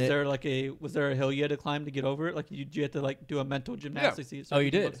bugs, was there a hill you had to climb to get over it? Like you had to like do a mental gymnastics? Oh,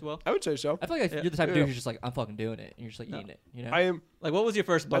 you did. Bugs well? I would say so. I feel like you're the type of dude who's just like, I'm fucking doing it, and you're just like eating it. You know? I am. Like, what was your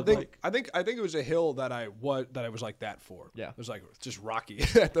first bug like? I think it was a hill that I was like that for. Yeah. It was like just rocky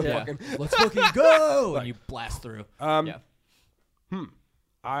at the fucking. Let's fucking go! And you blast through.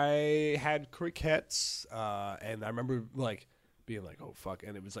 I had crickets, and I remember like being like, oh fuck,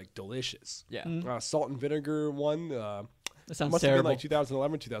 and it was like delicious. Yeah. Salt and vinegar one. That sounds must terrible. have been like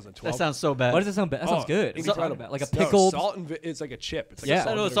 2011, 2012. That sounds so bad. Why does that sound bad? That sounds good. Incredible. Like a pickled. salt and it's like a chip. It's like Yeah.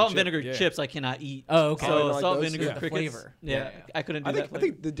 Salt and vinegar chips I cannot eat. Oh, okay. So like salt, those? vinegar, Yeah. crickets. Flavor. Yeah, I couldn't do I that.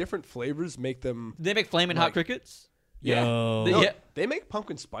 think the different flavors make them. They make flaming hot crickets. Yo. No, Yeah. They make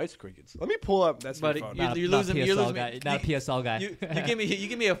pumpkin spice crickets. Let me pull up. That's my Buddy, phone. you're losing me. Not a PSL guy. You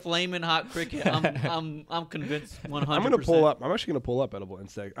give me a flaming hot cricket. I'm convinced 100%. I'm gonna pull up. I'm actually gonna pull up Edible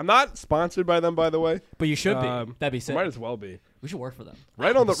Insect. I'm not sponsored by them, by the way. But you should be. That'd be sick. Might as well be. We should work for them.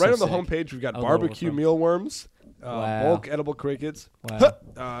 Right on the So sick. homepage, we've got I would love barbecue work for 'em. mealworms, Wow. bulk edible crickets.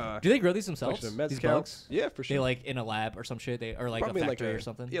 Wow. Do they grow these themselves? Collection of These mezcal. bugs? Yeah, for sure. They like in a lab or some shit. Or like Probably a factory or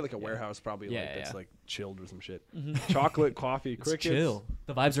something. Yeah, like a warehouse, probably. Yeah, like yeah. that's like chilled or some shit. Chocolate, coffee, It's crickets. chill.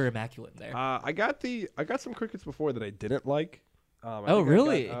 The vibes are immaculate in there. I got some crickets before that I didn't like. I Oh, think I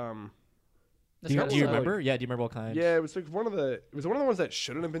really? got, do you remember? Yeah, do you remember what kind? yeah, it was like one of the ones that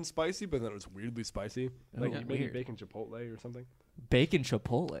shouldn't have been spicy, but then it was weirdly spicy. Like maybe weird. bacon chipotle or something. Bacon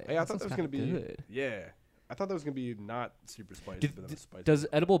chipotle. Hey, I thought that was gonna be good. Yeah, I thought that was gonna be not super spicy, but then it was spicy. Does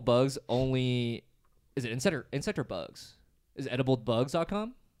Edible Bugs only? Is it insect or bugs? Is it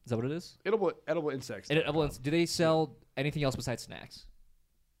ediblebugs.com? Is that what it is? Edible insects. Do they sell anything else besides snacks?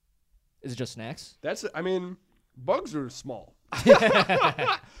 Is it just snacks? I mean, bugs are small.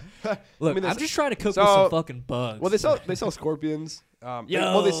 Look, I'm just trying to cook with some fucking bugs. Well, they sell scorpions. They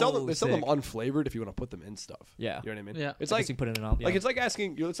sell them unflavored if you want to put them in stuff. Yeah. You know what I mean? Yeah. It's I like guess you can put it in an like it's like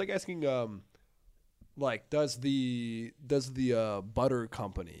asking like does the butter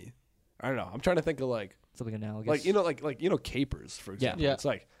company, I don't know, I'm trying to think of like something analogous. like capers, for example. Yeah. It's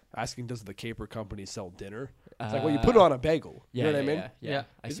like asking, does the caper company sell dinner? It's like, well, you put it on a bagel. Yeah, you know what I mean? Yeah.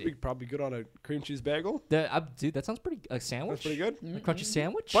 I This see. would be probably good on a cream cheese bagel. Dude, that sounds pretty. A sandwich. That's pretty good. A crunchy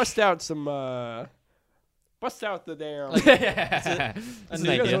sandwich. Bust out the damn. A You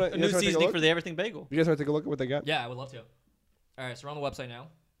new, guys wanna- you guys a new wanna take a seasoning look? for the everything bagel. You guys want to take a look at what they got? Yeah, I would love to. All right, so we're on the website now.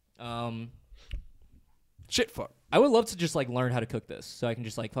 Shit, fuck. I would love to just like learn how to cook this, so I can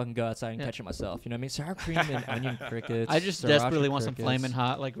just like fucking go outside and catch it myself. You know what I mean? Sour cream and onion crickets. I just sriracha desperately want some crickets. flaming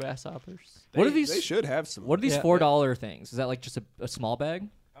hot like grasshoppers. What are these? They should have some. What are these Yeah. $4 things? Is that like just a small bag?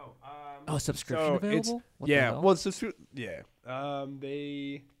 Oh, subscription So available? What the yeah. hell? Well,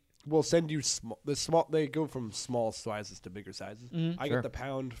 they will send you small. They go from small sizes to bigger sizes. I Sure. get the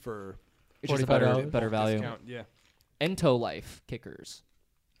pound for it's just a $45. better value. discount. Yeah. Ento Life Kickers.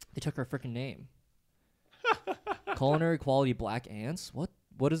 They took our freaking name. Culinary quality black ants. What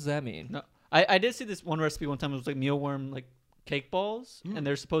does that mean? No, I did see this one recipe one time. It was like mealworm like cake balls, and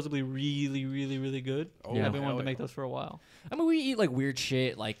they're supposedly really, really, really good. Oh, Yeah. I've been wanting to hell make yeah. those for a while. I mean, we eat like weird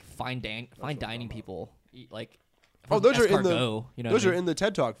shit, like fine dining people eat like. Oh, those are in escargot, you know. Those what I are mean? in the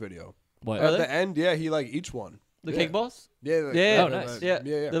TED Talk video. What? Are At they? the end, yeah, he like eats one. The Yeah. cake balls? Yeah. Yeah. Oh, nice. Yeah.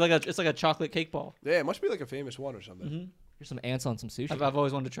 Yeah. They're like it's like a chocolate cake ball. Yeah, it must be like a famous one or something. Mm-hmm. Here's some ants on some sushi. I've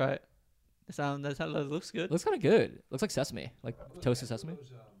always wanted to try it. That looks good. Looks kind of good. Looks like sesame, like toasted sesame.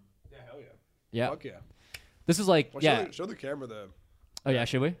 Yeah, hell yeah. Yeah. Fuck yeah. This is like Well, show the camera the. Oh yeah,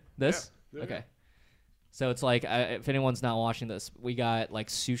 should we? This? Yeah. Okay. So it's like if anyone's not watching this, we got like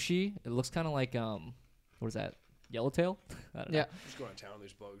sushi. It looks kind of like what is that? Yellowtail? I don't know. Yeah. Just go on town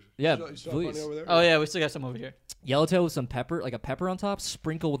these plugs. Yeah, You still please. have money over there? Oh yeah, we still got some over here. Yellowtail with some pepper, like a pepper on top,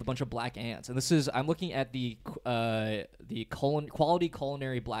 sprinkled with a bunch of black ants. And this is I'm looking at the quality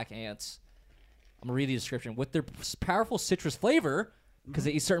culinary black ants. I'm gonna read the description with their powerful citrus flavor because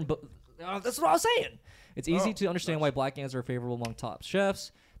they eat certain. That's what I was saying. It's easy to understand why black ants are favorable among top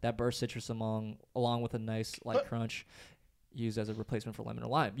chefs. That burst citrus along with a nice light crunch. use as a replacement for lemon or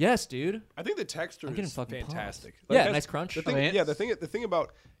lime. Yes, dude. I think the texture is fantastic. Like yeah, nice crunch. The thing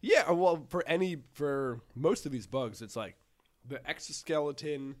about for most of these bugs, it's like the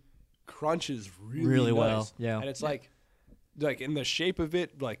exoskeleton crunches really nice. Well. Yeah, and it's like in the shape of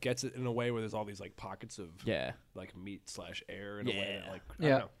it, like gets it in a way where there's all these like pockets of like meat/air in a way that, like I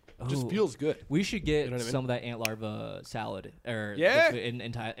don't know. It just feels good. We should get some of that ant larva salad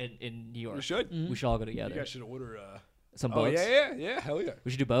in New York. We should. Mm-hmm. We should all go together. You guys should order some bugs. Yeah, hell yeah.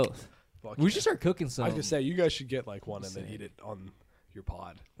 We should do both. We should start cooking some. I was gonna say you guys should get like one and then eat it on your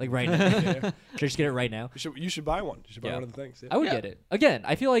pod. Like right now. Should I just get it right now? You should buy one. You should buy one of the things. Yeah. I would get it. Again,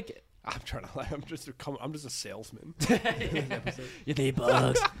 I feel like I'm just a salesman. You need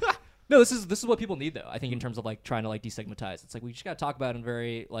bugs. No, this is what people need though. I think in terms of like trying to like destigmatize. It's like we just gotta talk about it in a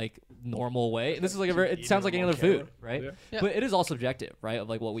very like normal way. And this is like it sounds like any other food, right? Yeah. But it is all subjective, right? Of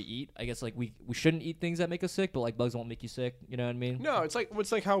like what we eat. I guess like we shouldn't eat things that make us sick, but like bugs won't make you sick. You know what I mean? No, it's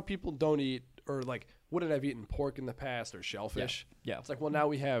like how people don't eat or like wouldn't have eaten pork in the past or shellfish. Yeah. It's like, well, now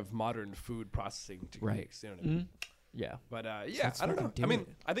we have modern food processing techniques. Right. You know what I mean? Yeah. But I don't know. I mean,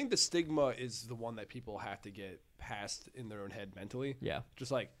 I think the stigma is the one that people have to get past in their own head mentally. Yeah.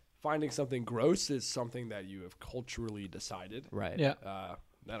 Just like finding something gross is something that you have culturally decided. Right. Yeah. I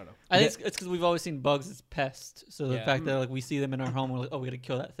don't know. I think it's because we've always seen bugs as pests. So the fact that like we see them in our home, we're like, oh, we got to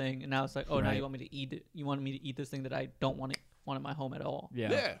kill that thing. And now it's like, oh, now you want me to eat it? You want me to eat this thing that I don't want in my home at all?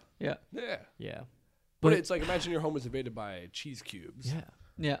 Yeah. Yeah. But it's like, imagine your home was invaded by cheese cubes. Yeah.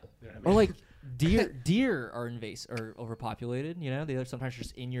 Yeah. You know what I mean? Or like deer are invasive or overpopulated. You know, they're sometimes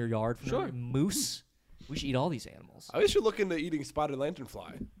just in your yard. Moose. We should eat all these animals. I wish you look into eating spotted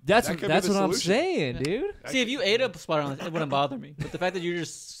lanternfly. That's what I'm saying, dude. See, if you ate a spotted lanternfly, it wouldn't bother me. But the fact that you're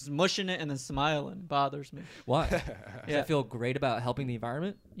just smushing it and then smiling bothers me. Why? Does that feel great about helping the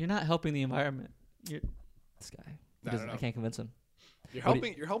environment? You're not helping the environment. This guy. I can't convince him. You're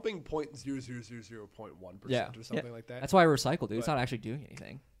helping 0.00001% or something like that. That's why I recycle, dude. It's not actually doing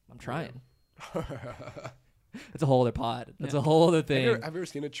anything. I'm trying. That's a whole other pod. That's a whole other thing. Have you ever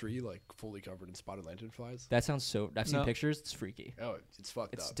seen a tree like fully covered in spotted lanternflies? That sounds so. I've seen pictures. It's freaky. Oh, it's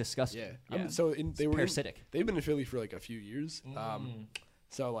fucked up. It's disgusting. Yeah. They were parasitic. They've been in Philly for like a few years.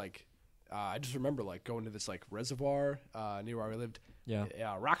 So like, I just remember like going to this like reservoir near where we lived.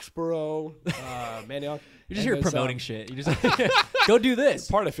 Yeah. Roxborough, Manioc. You just hear promoting shit. You just go do this.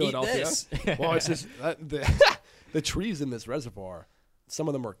 Part of Philadelphia. Well, it's just the trees in this reservoir. Some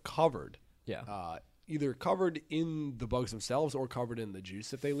of them are covered. Yeah. Either covered in the bugs themselves or covered in the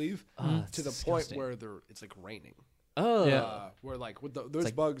juice that they leave, to the point where it's like raining. Oh. Yeah. Where like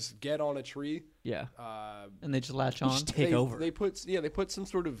those bugs get on a tree. Yeah. And they just latch on. Just take over. They put some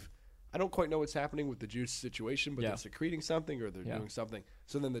sort of, I don't quite know what's happening with the juice situation, but they're secreting something or they're doing something.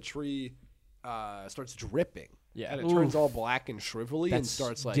 So then the tree starts dripping. Yeah. And it turns all black and shrivelly and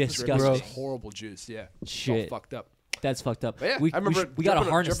starts like dripping this horrible juice. Yeah. Shit. It's all fucked up. That's fucked up. But yeah, I remember we got to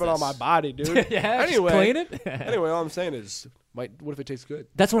harness dripping on my body, dude. Yeah, anyway, clean it. Anyway, all I'm saying is, what if it tastes good?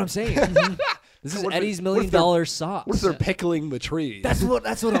 That's what I'm saying. This is Eddie's $1 million sauce. What if they're pickling the trees? That's what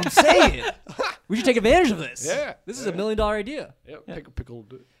I'm saying. We should take advantage of this. Yeah, this is $1 million idea. Yeah,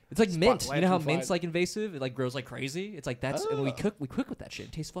 pickled. It's like mint. You know how mint's like invasive? It like grows like crazy. It's like that's and we cook with that shit.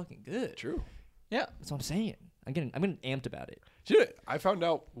 It tastes fucking good. True. Yeah, that's what I'm saying. I'm getting amped about it. Dude, I found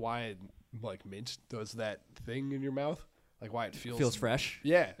out why like mint does that thing in your mouth. Like why it feels fresh.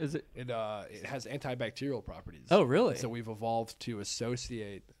 Yeah. Is it? It has antibacterial properties. Oh, really? So we've evolved to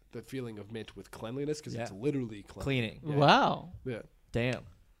associate the feeling of mint with cleanliness because it's literally cleaning. Yeah. Wow. Yeah. Damn.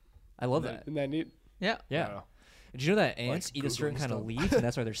 I love that. Isn't that neat? Yeah. Yeah. Did you know that ants eat a certain kind of leaf, and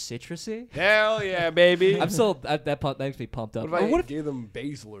that's why they're citrusy? Hell yeah, baby! I'm still that makes me pumped up. What if I gave them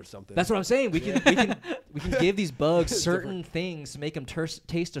basil or something? That's what I'm saying. We can give these bugs certain things to make them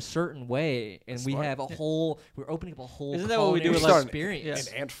taste a certain way, and that's we're opening up a whole. Isn't that what we do with experience?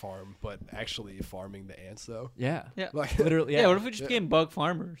 An ant farm, but actually farming the ants though. Yeah. Like literally. Yeah. What if we just became bug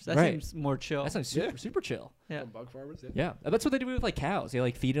farmers? That seems more chill. That sounds super chill. Yeah. Bug farmers. Yeah. That's what they do with like cows. They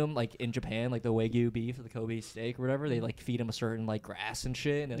like feed them like in Japan, like the Wagyu beef or the Kobe steak or whatever. They like feed them a certain like grass and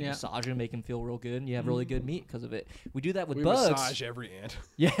shit, and then massage them, make them feel real good, and you have really good meat because of it. We do that with bugs. We massage every ant.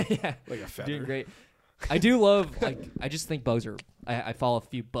 Yeah. Like a feather. Doing great. I do love. I just think bugs are. I follow a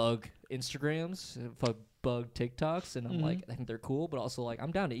few bug Instagrams, bug TikToks, and I'm like, I think they're cool, but also like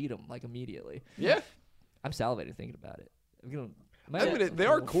I'm down to eat them like immediately. Yeah. I'm salivating thinking about it. I mean, they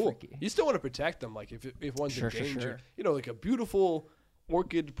are cool. Freaky. You still want to protect them, like if one's in danger. Sure. You know, like a beautiful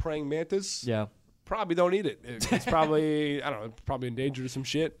orchid praying mantis. Yeah. Probably don't eat it. It's probably, I don't know, probably endangered or some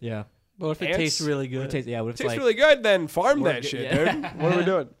shit. Yeah. But what if it tastes really good? What if it tastes really good, then farm that shit, dude. What are we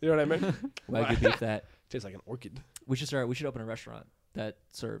doing? You know what I mean? Wagyu beef that. Tastes like an orchid. We should open a restaurant that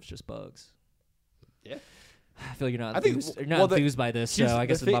serves just bugs. Yeah. I feel like you're not enthused by this, so I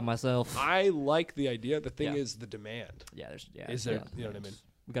guess it's by myself. I like the idea. The thing is the demand. Yeah, is there? You know what I mean?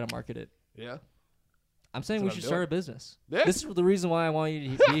 We gotta market it. Yeah. I'm saying we should start a business. Yeah. This is the reason why I want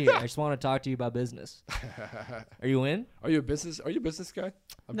you to be here. I just want to talk to you about business. Are you in? Are you a business guy?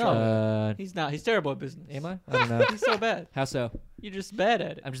 No, he's not. He's terrible at business. Am I? I don't know. He's so bad. How so? You're just bad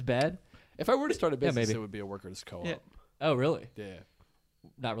at it. I'm just bad? If I were to start a business, maybe. it would be a workers' co-op. Yeah. Oh, really? Yeah.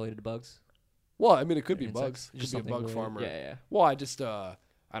 Not related to bugs? Well, I mean, it could be Insects. bugs. It Just could be a bug something farmer. related. Yeah. Well, I just, I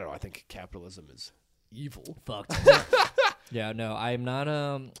don't know. I think capitalism is evil. Fucked. Yeah, no, I'm not.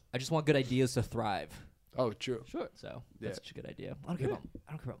 I just want good ideas to thrive. Oh, true. Sure. So that's such a good idea. I don't care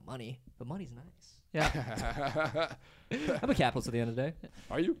about money, but money's nice. Yeah. I'm a capitalist at the end of the day.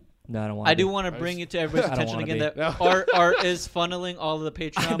 Are you? No, I don't want. I do want to bring it to everybody's attention again that Art is funneling all of the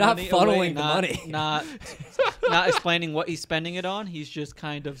Patreon not money funneling away, the not, money. not explaining what he's spending it on. He's just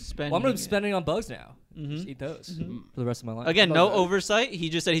kind of spending. Well, I'm gonna be spending on bugs now. Just eat those for the rest of my life. Again, no oversight. He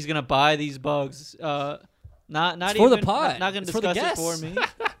just said he's gonna buy these bugs. Not it's even for the pod. Not gonna It's for the discuss it for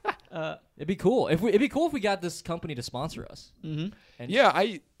guests. me. It'd be cool if we got this company to sponsor us. Mm-hmm.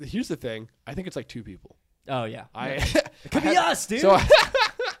 Yeah. Here's the thing. I think it's like 2 people. Oh yeah, It could be us, dude. So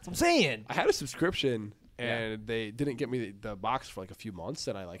That's what I'm saying. I had a subscription and they didn't get me the box for like a few months,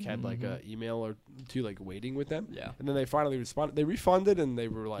 and I like had like a email or 2 like waiting with them. Yeah. And then they finally responded. They refunded, and they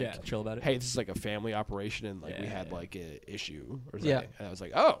were like, chill about it. "Hey, this is like a family operation, and like we had like an issue or something." Yeah. And I was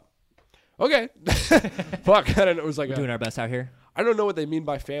like, "Oh, okay." Fuck. I don't know. It was like We're doing our best out here. I don't know what they mean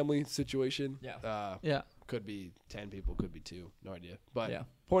by family situation. Yeah. Yeah. Could be 10 people, could be 2. No idea. But Yeah.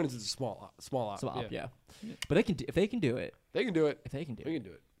 point is, it's a small op. Yeah. But they can do if they can do it. They can do it. If they can do We it, can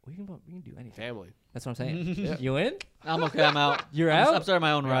do it. we can do anything. Family. That's what I'm saying. Yeah. You in? I'm okay. I'm out. You're I'm out? starting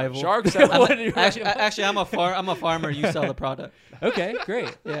my own rival. Sharks. Actually, I'm a farmer. You sell the product. Okay,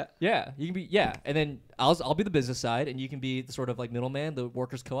 great. Yeah. Yeah, you can be and then I'll be the business side, and you can be the sort of like middleman, the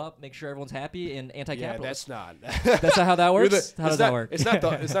workers co-op, make sure everyone's happy and Yeah, anti-capitalist. that's not. That's not how that works. How does that work? It's not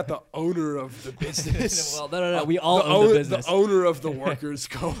the owner of the business. Well, no. We all own the business. The owner of the workers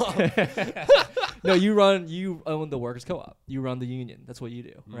co-op. No, you own the workers co-op. You run the union. That's what you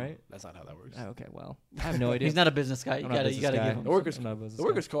do, right? That's not how that works. Oh, okay, well, I have no idea. He's not a business guy. You I'm not a gotta business give guy. him. The workers, I'm not a business the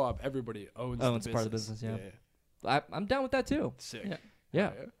workers co-op, everybody owns the business. part of the business, yeah. I'm down with that too. Sick. Yeah.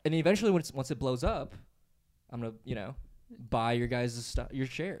 Yeah. And eventually, once it blows up, I'm gonna buy your guys' your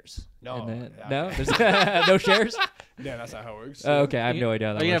shares. No. And then, Yeah. no, there's no shares. Yeah, that's not how it works. Oh, okay, I have no idea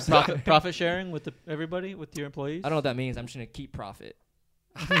how that Are you works. gonna have profit sharing with everybody, with your employees? I don't know what that means. I'm just gonna keep profit.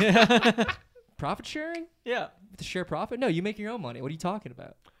 Profit sharing? Yeah. To share profit? No, you make your own money. What are you talking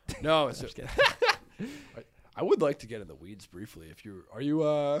about? No, it's just kidding. I would like to get in the weeds briefly. Are you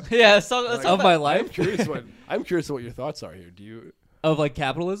Yeah. So let's Of my life? I'm curious what your thoughts are here. Do you? Of like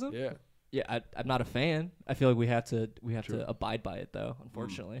capitalism? Yeah. Yeah, I'm not a fan. I feel like we have to True. to abide by it though.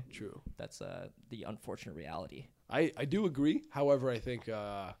 Unfortunately, True. that's the unfortunate reality. I do agree. However, I think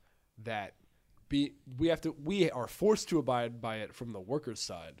that we are forced to abide by it from the workers'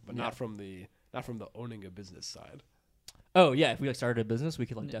 side, but not from the owning a business side. Oh yeah, if we started a business, we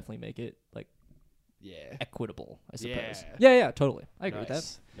could definitely make it Yeah. equitable. I suppose. Yeah. Yeah, totally. I agree with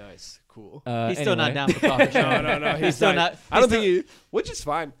that. Nice. Cool. He's still not down for profit sharing. No. He's still not. I don't think which is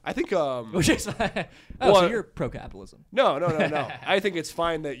fine. I think Which is so Well, you're pro capitalism. No. I think it's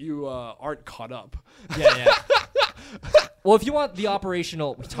fine that you aren't caught up. Yeah. Well, if you want the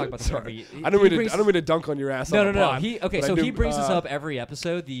operational, we talk about this every. I don't mean to dunk on your ass. No. Pod, He brings this up every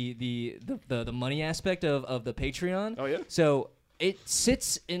episode. The money aspect of the Patreon. Oh yeah. So it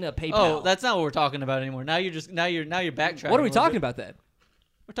sits in a PayPal. Oh, that's not what we're talking about anymore. Now you're backtracking. What are we talking about then?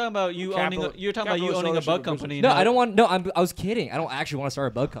 We're talking about you owning. You're talking about you owning a bug company. No, I don't want. No, I was kidding. I don't actually want to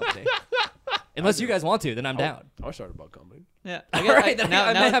start a bug company. Unless you guys want to, then I'm down. I'll start a bug company. Yeah. All right, then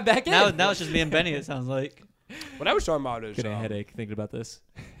I might have back in. Now it's just me and Benny. It sounds like. What I was talking about is Getting a headache thinking about this.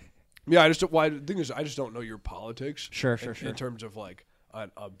 Yeah, the thing is, I just don't know your politics. Sure. In terms of like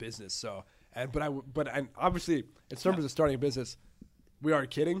a business. So, but obviously, in terms of starting a business, we aren't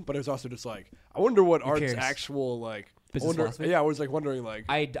kidding. But it was also just like, I wonder what Art's actual like business philosophy? Yeah, I was like wondering like.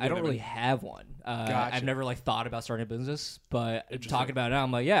 I don't really have one. Gotcha. I've never thought about starting a business, but talking about it now,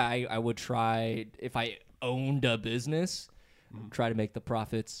 I'm like, yeah, I would try if I owned a business, try to make the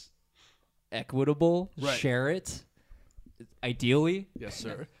profits equitable, share it, ideally. Yes,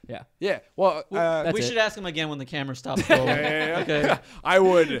 sir. Yeah. Yeah. Well, we should ask him again when the camera stops rolling. Okay. I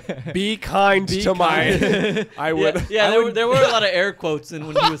would be kind to my. I would. Yeah. There were a lot of air quotes in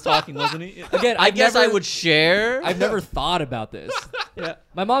when he was talking, wasn't he? Again, I guess I would share. I've never thought about this. Yeah.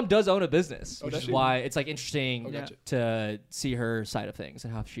 My mom does own a business, which is she? why it's like interesting to see her side of things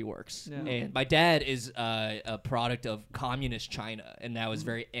and how she works. Yeah. And my dad is a product of communist China, and now is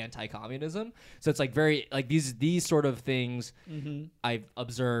very anti-communism. So it's like very like these sort of things I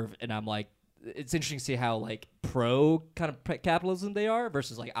observe, and I'm like, it's interesting to see how like pro kind of capitalism they are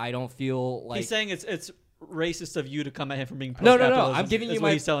versus like I don't feel like he's saying it's racist of you to come at him for being no. pro-capitalism. I'm giving you Is my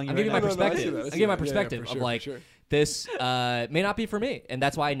what he's telling you I'm giving right my now. perspective. I'm giving my perspective for of like this may not be for me, and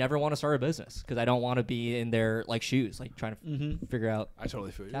that's why I never want to start a business because I don't want to be in their like shoes, like trying to figure out. I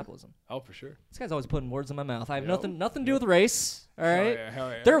totally feel you. Capitalism. Oh, for sure. This guy's always putting words in my mouth. I have nothing to do with race. All right, Hell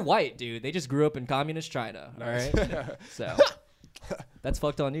yeah. they're white, dude. They just grew up in communist China. Nice. All right, so that's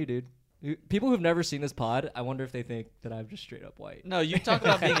fucked on you, dude. People who've never seen this pod, I wonder if they think that I'm just straight up white. No, you talk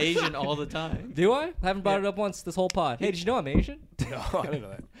about being Asian all the time. Do I? I haven't brought it up once this whole pod. Hey, did you know I'm Asian? No, I didn't know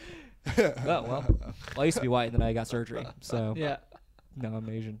that. Oh, well, I used to be white and then I got surgery. So Yeah. now I'm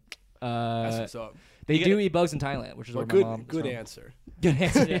Asian. That's what's up. They do eat bugs in Thailand, which is Well, where my mom good is from. answer. Good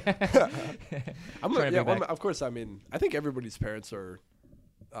answer. Yeah. Trying to bring back. of course. I mean, I think everybody's parents are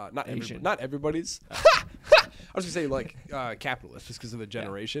not Asian. not everybody's. I was gonna say like capitalist, just because of the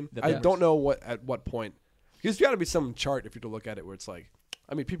generation. The I parents. don't know at what point. Because there's got to be some chart if you to look at it where it's like,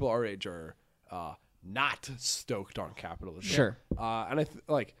 I mean, people our age are not stoked on capitalism. Sure. And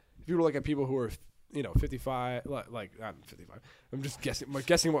like if you look at people who are 55, like not 55. I'm just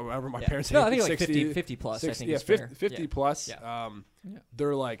guessing whatever my parents. No, hate, I think like 60, 50 plus. 60, I think yeah, is 50 fair. plus. Yeah.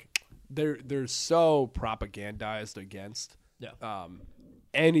 They're like they're so propagandized against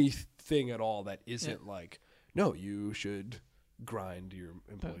anything at all that isn't like, no, you should grind your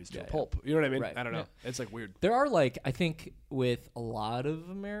employees to a pulp. You know what I mean? Right. I don't know. It's like weird. There are like, I think with a lot of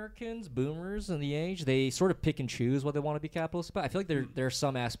Americans, boomers in the age, they sort of pick and choose what they want to be capitalist about. I feel like there are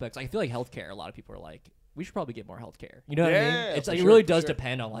some aspects. I feel like healthcare, a lot of people are like, we should probably get more healthcare. You know what I mean? It's like, it really does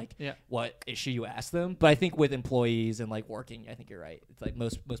depend on like what issue you ask them. But I think with employees and like working, I think you're right. It's like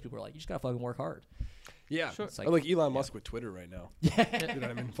most people are like, you just gotta fucking work hard. Yeah. Sure. Like Elon Musk with Twitter right now. Yeah. You know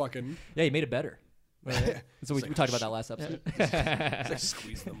what I mean? Fucking. Yeah, he made it better. Right. So we talked about that last episode. It's like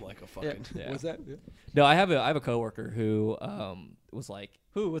squeeze them like a fucking. Yeah. What's that? Yeah. No, I have a coworker who was like,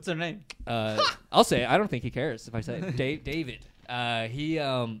 Who? What's their name? I'll say it. I don't think he cares if I say it. David.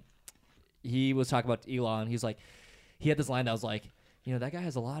 He was talking about Elon. He's like, he had this line that was like, you know, that guy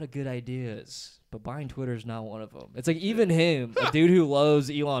has a lot of good ideas, but buying Twitter is not one of them. It's like even him, a dude who loves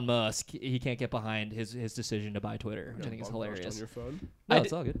Elon Musk, he can't get behind his decision to buy Twitter, which I think is hilarious. On your phone. No,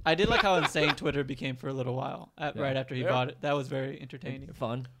 it's all good. I did like how insane Twitter became for a little while, right after he Yeah. bought it. That was very entertaining.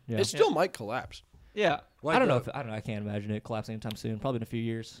 Fun. Yeah. It still might collapse. Yeah. Like I don't know. I can't imagine it collapsing anytime soon. Probably in a few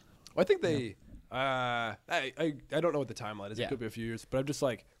years. I think they. I don't know what the timeline is. Yeah. It could be a few years, but I'm just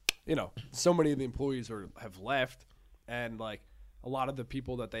like, you know, so many of the employees have left, and like a lot of the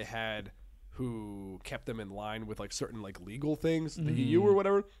people that they had who kept them in line with like certain like legal things, the EU or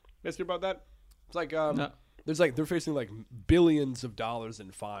whatever. Ask you about that. It's like there's like they're facing like billions of dollars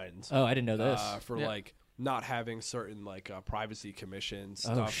in fines. Oh, I didn't know this. For like not having certain like privacy commission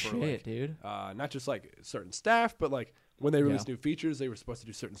stuff. Oh for, shit, like, dude. not just like certain staff, but like when they release new features, they were supposed to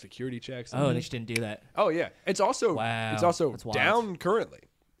do certain security checks. Oh, and they just didn't do that. Oh yeah, it's also Wow. it's also That's wild. down currently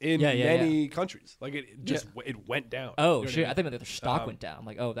in many countries. Like it just it went down. Oh You know what shit! I I mean? think their stock went down. I'm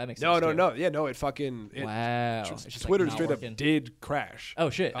like, oh, that makes No, sense. no, too. no. Yeah, no. It fucking. Wow. It's just, like, Twitter not straight working. up did crash. Oh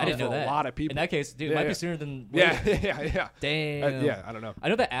shit! I didn't for know that. a lot of people. In that case, dude, it Yeah, might yeah. be sooner than. Yeah, later. yeah. Damn. Yeah, I don't know. I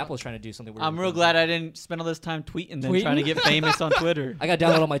know that Apple's trying to do something weird. I'm with real them. glad I didn't spend all this time tweeting them, trying to get famous on Twitter. I got to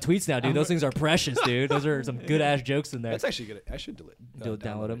download all my tweets now, dude. Those things are precious, dude. Those are some good ass jokes in there. That's actually good. I should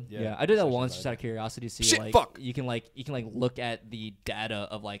Download them. Yeah, I did that once just out of curiosity to see Shit, like fuck. you can look at the data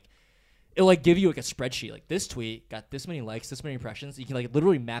of like it'll like give you like a spreadsheet like this tweet got this many likes, this many impressions. You can like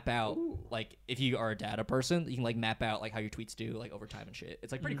literally map out like if you are a data person, you can like map out like how your tweets do like over time and shit.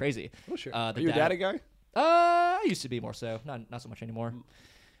 It's like pretty crazy. Oh sure. The Are you a data guy? I used to be more so, not so much anymore.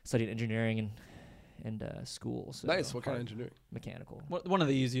 Studied engineering and school. So Nice. What kind of engineering? Mechanical. One of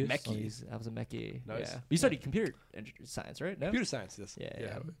the easiest. I was a mechie. Nice. Yeah. You studied computer science, right? No? Computer science. Yes.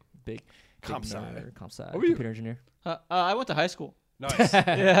 Yeah. Big Comp sci. nerd, comp sci, What were you? computer engineer. I went to high school. Nice.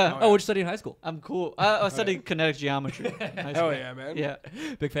 Yeah. Oh, what'd you study in high school? I'm cool. I studied kinetic geometry. in high Hell school. yeah, man. Yeah.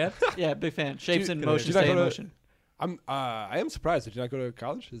 Big fan? Yeah, big fan. Shapes in Did motion, you not stay in go to- motion. I am surprised. Did you not go to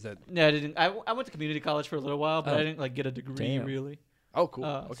college? Is that? Yeah, I didn't. I went to community college for a little while, but Oh. I didn't like get a degree Damn. really. Oh, cool.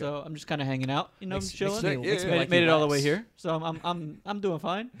 Okay. So I'm just kind of hanging out, chilling. Made it all the way here, so I'm doing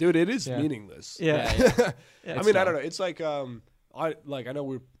fine. Dude, it is meaningless. Yeah. I mean, I don't know. It's like I know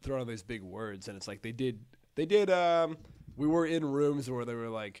we're throwing out these big words, and it's like they did. We were in rooms where they were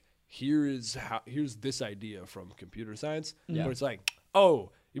like, here's this idea from computer science. Yeah. Where it's like,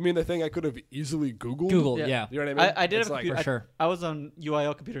 oh, you mean the thing I could have easily Googled? Yeah. You know what I mean? I did it's have a computer. For sure. I was on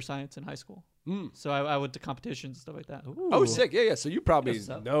UIL computer science in high school. So I went to competitions and stuff like that. Ooh. Oh, sick. Yeah. So you probably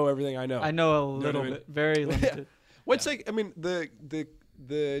know everything I know. I know a little bit. Very limited. What's like, I mean,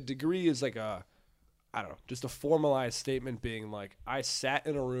 the degree is like I don't know, just a formalized statement being like, I sat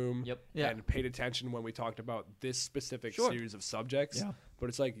in a room and paid attention when we talked about this specific series of subjects. Yeah. But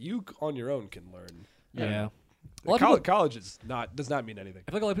it's like you on your own can learn. Yeah. College does not mean anything.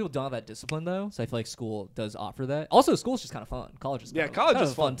 I feel like a lot of people don't have that discipline though, so I feel like school does offer that. Also, school's just kind of fun. College is college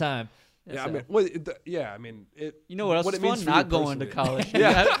is a fun time. Yeah, so. I mean, you know what else what is it means fun? for you Not going to college.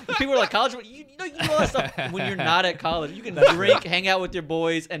 Yeah, people are like college. You know all that stuff. When you're not at college, you can drink, hang out with your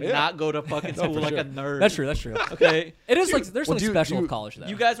boys, and not go to fucking school like a nerd. That's true. Okay, it is like there's something special with college though.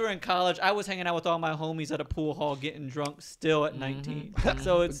 You guys were in college. I was hanging out with all my homies at a pool hall, getting drunk, still at 19.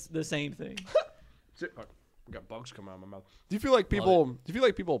 So it's the same thing. We got bugs coming out of my mouth. Do you feel like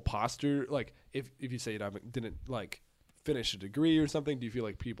people posture like if you say didn't like finish a degree or something? Do you feel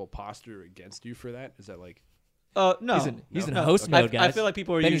like people posture against you for that? Is that like? No. He's in host mode, guys. I feel like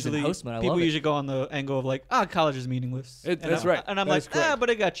people are usually go on the angle of like, college is meaningless. That's right. And I'm like, but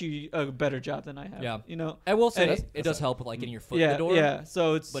it got you a better job than I have. Yeah. You know. I will say it does help with like getting your foot in the door. Yeah.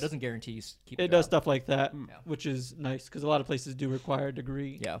 So but it doesn't guarantee you keep. It does stuff like that, which is nice because a lot of places do require a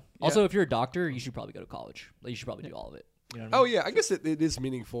degree. Yeah. Also, if you're a doctor, you should probably go to college. Like, you should probably do all of it. You know what I mean? Oh yeah, I guess it is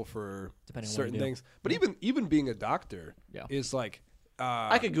meaningful for certain things. But even being a doctor is like.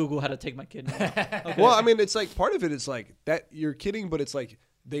 I could Google how to take my kidney. Okay. Well, I mean, it's like part of it is like that you're kidding, but it's like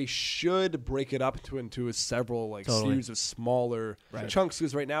they should break it up into a several like series of smaller chunks.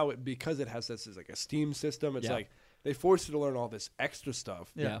 Because right now, because it has this like a STEAM system, it's like they force you to learn all this extra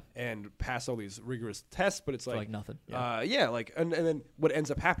stuff and pass all these rigorous tests. But it's like nothing. And then what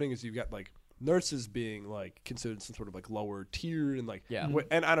ends up happening is you've got like nurses being like considered some sort of like lower tier and like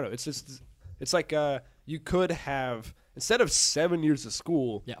and I don't know. It's like you could have. Instead of 7 years of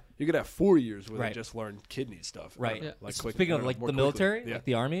school, you could have 4 years where they just learn kidney stuff. Right. Like Speaking of like the military, like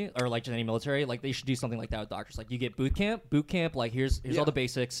the army, or like just any military, like they should do something like that with doctors. Like you get boot camp. Like here's all the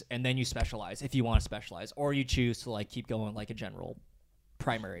basics, and then you specialize if you want to specialize, or you choose to like keep going like a general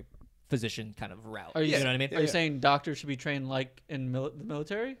primary physician kind of route. You know what I mean? Are you saying doctors should be trained like in the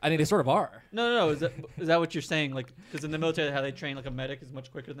military? I think they sort of are. No. Is that what you're saying? Like, because in the military, how they train like a medic is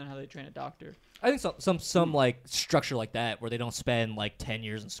much quicker than how they train a doctor. I think some like structure like that where they don't spend like 10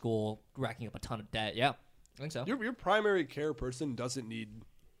 years in school racking up a ton of debt. Yeah, I think so. Your primary care person doesn't need.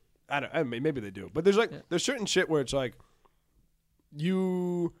 I mean, maybe they do, but there's certain shit where it's like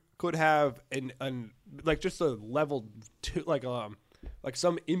you could have an like just a level 2 like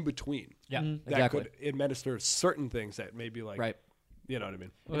some in between. Yeah, that could administer certain things that maybe like you know what I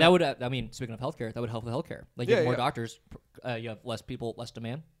mean. And that would speaking of healthcare, that would help with healthcare. Like you have more doctors, you have less people, less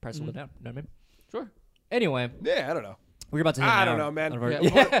demand, prices will go down. You know what I mean? Sure. Anyway. Yeah, I don't know. We're about to. I don't know, man.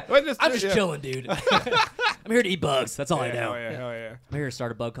 I'm just chilling, dude. I'm here to eat bugs. That's all I know. Hell yeah. I'm here to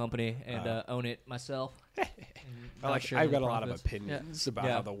start a bug company and own it myself. I've got a lot of opinions about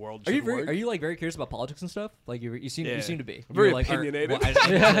how the world should work. Are you like very curious about politics and stuff? Like you seem to be very like, opinionated.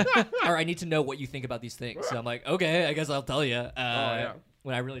 Or I need to know what you think about these things. So I'm like, okay, I guess I'll tell you.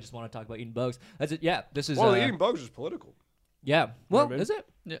 When I really just want to talk about eating bugs. That's it. Yeah, this is. Well, eating bugs is political. Yeah. Well, you know what I mean? Is it?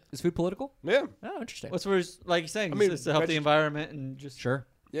 Yeah. Is food political? Yeah. Oh, interesting. What's for like you're saying? It's to help the environment and just sure.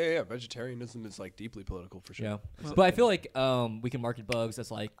 Yeah. Vegetarianism is like deeply political for sure. Yeah, but I feel like we can market bugs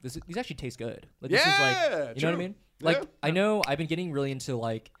as like these actually taste good. Like, this is like, you know what I mean? Like I know I've been getting really into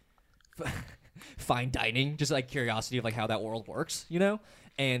like fine dining, just like curiosity of like how that world works, you know.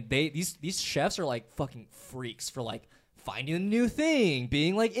 And these chefs are like fucking freaks for like finding a new thing,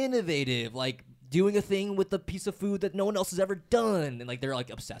 being like innovative, like doing a thing with a piece of food that no one else has ever done, and like they're like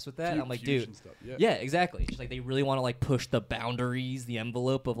obsessed with that. I'm like, dude, yeah, exactly. Just like they really want to like push the boundaries, the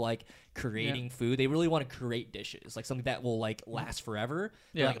envelope of like creating food. They really want to create dishes, like something that will like last forever.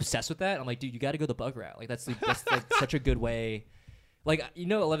 They're like obsessed with that. I'm like, dude, you got to go the bug route. Like that's like such a good way. Like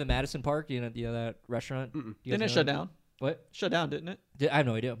 11 Madison Park, you know that restaurant. Didn't it shut down? What? Shut down, didn't it? I have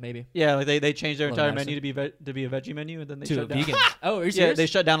no idea. Maybe. Yeah, like they changed their entire Madison. menu to be a veggie menu, and then they To shut down. vegan. Oh, are you Yeah, serious? they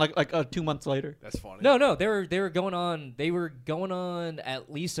shut down like 2 months later. That's funny. No, they were going on. They were going on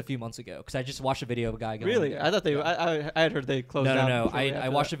at least a few months ago because I just watched a video of a guy going. Really? there. I thought they. I had heard they closed down. No. shortly I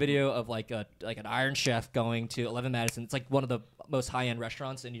after watched that. a video of like an Iron Chef going to 11 Madison. It's like one of the most high end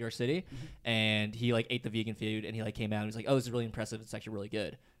restaurants in New York City, and he like ate the vegan food, and he like came out and he's like, "Oh, this is really impressive. It's actually really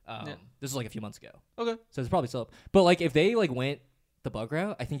good." This was like a few months ago. Okay. So it's probably still up. But like if they like went the bug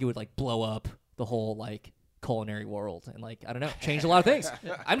route, I think it would like blow up the whole like culinary world and like I don't know, change a lot of things.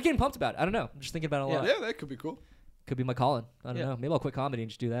 I'm getting pumped about it. I don't know. I'm just thinking about it a lot. Yeah, that could be cool. Could be my calling. I don't know. Maybe I'll quit comedy and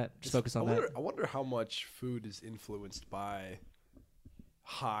just do that. Just focus on that. I wonder how much food is influenced by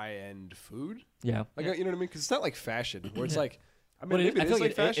high-end food. Yeah. Like you know what I mean? Because it's not like fashion where it's like. I mean, Well, maybe I it feel is like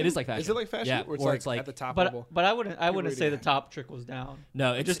like fashion. It is like fashion. Is it like fashion? Yeah. Or it's like at the top level. But I wouldn't say the rating. top trickles down.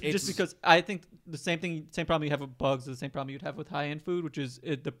 No, it's just because I think the same problem you have with bugs is the same problem you'd have with high end food, which is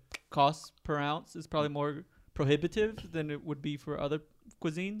the cost per ounce is probably more prohibitive than it would be for other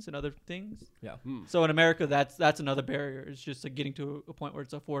cuisines and other things. Yeah. So in America, that's another barrier. It's just like getting to a point where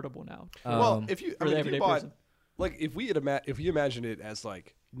it's affordable now. Well, if you, for the everyday bought, person. like if you imagine it as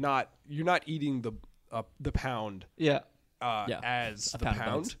like you're not eating the pound. Yeah. As A the pound of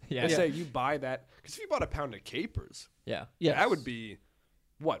pound. bugs. Yeah. Let's say you buy that because if you bought a pound of capers, Yeah. Yes. that would be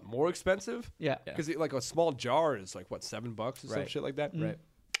what more expensive. Yeah. Because like a small jar is like what $7 or some Right. shit like that. Right.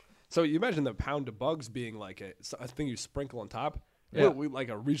 So you imagine the pound of bugs being like a thing you sprinkle on top. Yeah. We like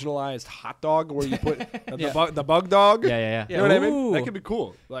a regionalized hot dog where you put Yeah. the bug dog. Yeah. You know what I mean? Ooh. That could be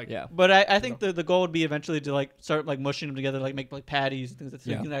cool. Like Yeah. But I think the goal would be eventually to like start like mushing them together, like make like patties and things that so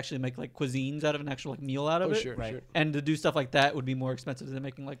Yeah. you can actually make like cuisines out of an actual like meal out of Oh, it. sure, Right. sure. And to do stuff like that would be more expensive than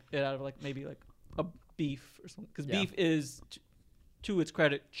making like it out of like maybe like a beef or something. Because Yeah. beef is, to its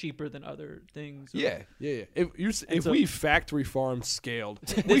credit, cheaper than other things. Yeah. If so- we factory farm scaled,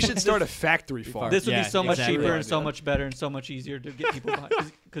 we should start a factory farm. This would Yeah, be so much exactly. cheaper and so Yeah. much better and so much easier to get people behind.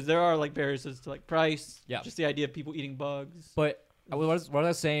 Because there are like barriers as to like price. Yeah. Just the idea of people eating bugs. But what I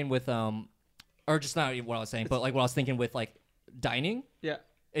was saying with or just not what I was saying, but like what I was thinking with like dining. Yeah.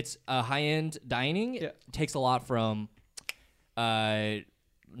 It's high end dining. Yeah. Takes a lot from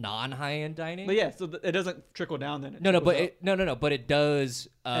non high end dining. But yeah, so it doesn't trickle down then. No, but trickles up. but it does.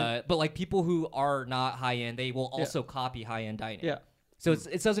 But like people who are not high end, they will Yeah. also copy high end dining. Yeah. So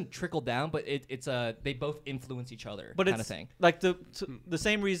it doesn't trickle down, but it's they both influence each other, But kind it's of thing. like the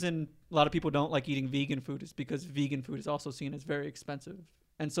same reason a lot of people don't like eating vegan food is because vegan food is also seen as very expensive.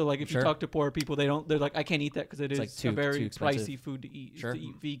 And so like if Sure. you talk to poor people, they're like, I can't eat that because it is like a too very expensive. pricey food to eat. Sure. To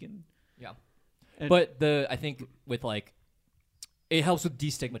eat vegan. Yeah. And- But I think with like, it helps with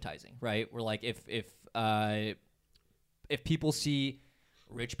destigmatizing, right? Where like if people see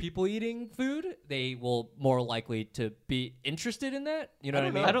rich people eating food, they will more likely to be interested in that. You know what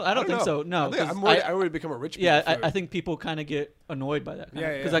I mean? I don't think know. so. No, I think 'cause I would become a rich. yeah, people food. I think people kind of get annoyed by that. Yeah,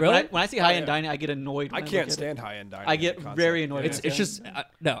 yeah. Because like Really? when I see high end yeah. dining, I get annoyed. I When can't look at stand high end dining. I as a get concept. very annoyed. It's Yeah. just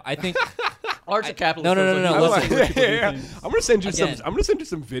no. I think Art's a capitalist. No. so Listen. it's like, Yeah. I'm gonna send you Again. some. I'm gonna send you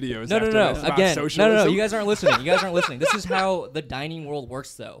some videos. no. after this about Again, socialism. no. You guys aren't listening. This is how the dining world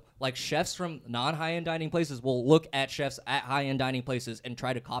works, though. Like chefs from non-high end dining places will look at chefs at high end dining places and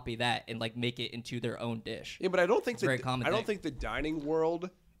try to copy that and like make it into their own dish. Yeah, but I don't think It's a very common I don't thing. think the dining world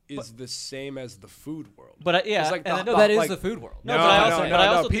is the same as the food world. But yeah, It's like and the- I No, know that is like- the food world. No, but I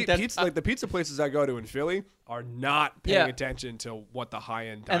also think that's- pizza, like the pizza places I go to in Philly are not paying Yeah. attention to what the high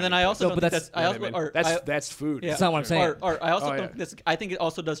end. And then I also No, don't but think that's- that's. I also, or I- that's food. Yeah. That's not what I'm saying. Or I also Oh, don't yeah. think this. I think it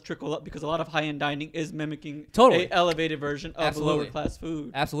also does trickle up because a lot of high end dining is mimicking Totally. a elevated version of Absolutely. lower class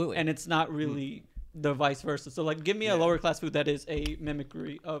food. Absolutely. And it's not really the vice versa. So like, give me a lower class food that is a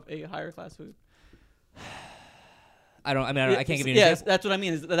mimicry of a higher class food. I can't give you an Yes, example. that's what I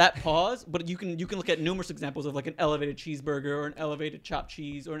mean. Is that pause? But you can look at numerous examples of like an elevated cheeseburger or an elevated chopped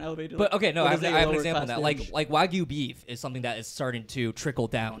cheese or an elevated. But okay, no, what I is have a an lower example of class that. dish? Like Wagyu beef is something that is starting to trickle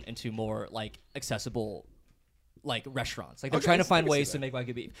down into more like accessible like restaurants. Like they're Okay, trying to I find can see ways to that. make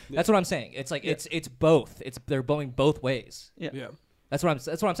Wagyu beef. That's what I'm saying. It's like it's both. They're going both ways. Yeah. That's what I'm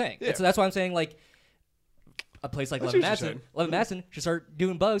saying. Yeah. That's why I'm saying like a place like I see Levin what you're Madison, saying. Levin Madison should start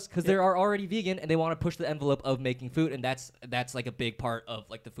doing bugs because they are already vegan and they want to push the envelope of making food, and that's like a big part of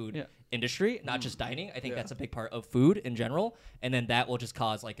like the food industry, not just dining. I think Yeah. that's a big part of food in general, and then that will just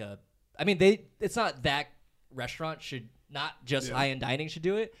cause like it's not that restaurant should not just Yeah. high end dining should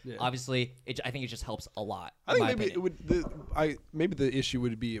do it. Yeah. Obviously, I think it just helps a lot. I in think my maybe opinion. it would. Maybe the issue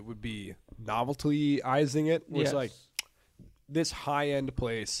would be noveltyizing it. Where it's Yes. like this high end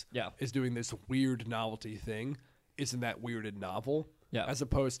place Yeah. is doing this weird novelty thing. Isn't that weird and novel? Yeah. As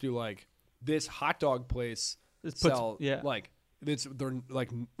opposed to like this hot dog place sell. Like they're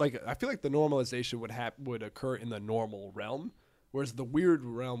like I feel like the normalization would occur in the normal realm, whereas the weird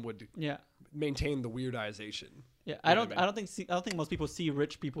realm would maintain the weirdization. Yeah, I don't think most people see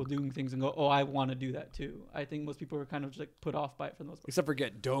rich people doing things and go, "Oh, I want to do that too." I think most people are kind of just like put off by it for the most part. Except for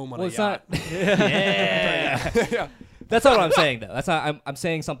get dome on a yacht. Yeah. That's not what I'm saying though. That's not. I'm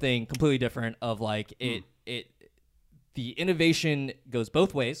saying something completely different. Of like the innovation goes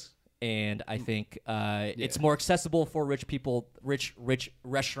both ways. And I think it's more accessible for rich people, rich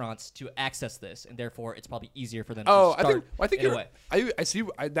restaurants to access this, and therefore it's probably easier for them to start. I think you're. I see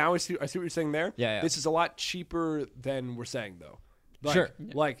what you're saying there. Yeah. This is a lot cheaper than we're saying though. Like, sure.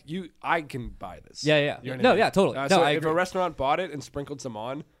 Like I can buy this. Yeah. You know what I mean? Yeah, totally. So I if agree. a restaurant bought it and sprinkled some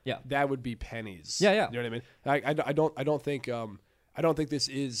on, that would be pennies. Yeah. You know what I mean? I don't think this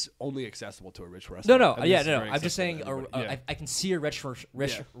is only accessible to a rich restaurant. No. I'm just saying I can see a rich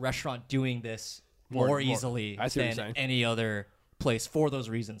restaurant doing this more easily than any other place for those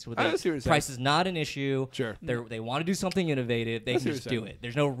reasons. Price is not an issue. Sure. They want to do something innovative. They can just do it.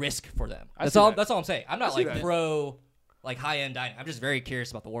 There's no risk for them. That's all I'm saying. I'm not pro like high-end dining. I'm just very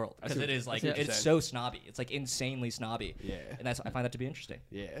curious about the world because it is like it's so snobby. It's like insanely snobby. Yeah. And I find that to be interesting.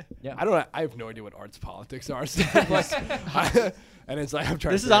 Yeah. Yeah. I have no idea what arts politics are. And it's like I'm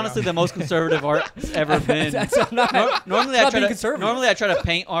trying. This is honestly the most conservative art ever been. Normally I try to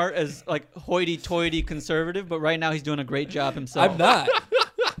paint art as like hoity-toity conservative, but right now he's doing a great job himself. I'm not.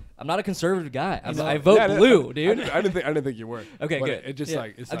 I'm not a conservative guy. I vote blue, dude. I didn't think you were. Okay, but good. It just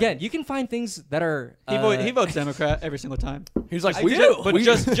it's again, you can find things that are. He votes Democrat every single time. He's like,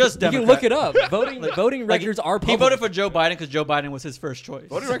 just Democrat. You can look it up. Voting records are public. He voted for Joe Biden because Joe Biden was his first choice.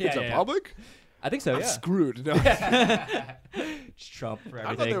 Voting records are public? I think so. I'm screwed. No. Just Trump for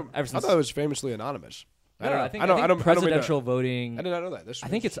everything. I thought it was famously anonymous. I think presidential voting. I did not know that. I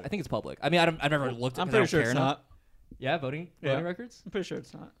think it's public. I mean, I've never looked at it. I'm pretty sure it's not. Yeah, voting records? I'm pretty sure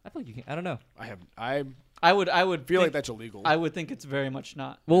it's not. I feel like you can. I don't know. I would feel like that's illegal. I would think it's very much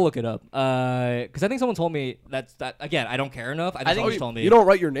not. We'll look it up. Because I think someone told me that again, I don't care enough. I think someone told me you don't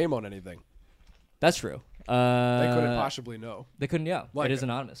write your name on anything. That's true. They couldn't possibly know. They couldn't. Yeah, like it is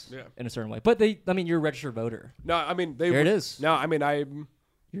anonymous. In a certain way. But you're a registered voter. No, I mean there it is. No, I mean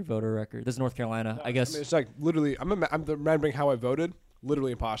your voter record. This is North Carolina, I guess. I mean, it's like literally. I'm remembering how I voted.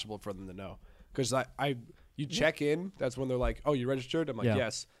 Literally impossible for them to know because you check in. That's when they're like, "Oh, you registered?" I'm like,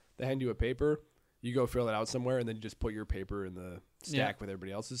 "Yes." They hand you a paper. You go fill it out somewhere, and then you just put your paper in the stack with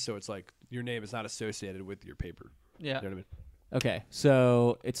everybody else's. So it's like your name is not associated with your paper. Yeah. You know what I mean? Okay,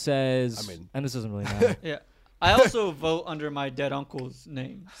 so it says. And this doesn't really matter. Yeah. I also vote under my dead uncle's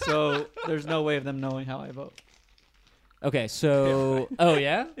name, so there's no way of them knowing how I vote. Okay, so yeah,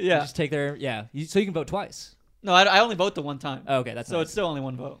 yeah. You just take their so you can vote twice. No, I only vote the one time. Oh, okay, that's so nice. It's still only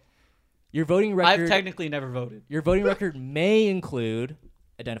one vote. Your voting record. I've technically never voted. Your voting record may include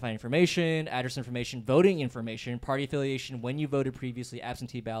identifying information, address information, voting information, party affiliation, when you voted previously,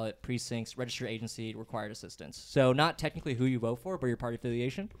 absentee ballot, precincts, registered agency, required assistance. So not technically who you vote for, but your party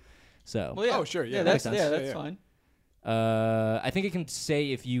affiliation. So. Well, yeah. Oh, sure. Yeah, that's fine. I think it can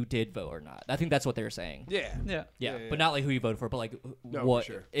say if you did vote or not. I think that's what they were saying. Yeah. But not like who you voted for, but like what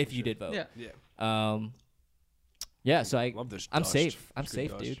if you did vote. Yeah. So I'm safe. I'm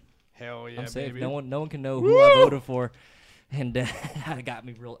safe, dude. Hell yeah, I'm safe. baby. No one can know who I voted for. And I got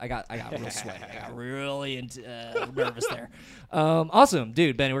real sweaty. I got really nervous there. Awesome,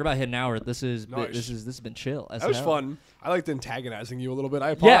 dude. Benny, we're about to hit an hour. This has been chill. That was fun. I liked antagonizing you a little bit.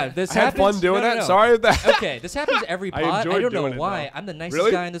 I apologize. I had fun doing that. Sorry about that. Okay, this happens every pod. I don't know why. I'm the nicest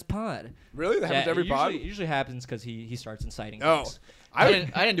guy in this pod. Really? That happens every pod? It usually happens because he starts inciting things. I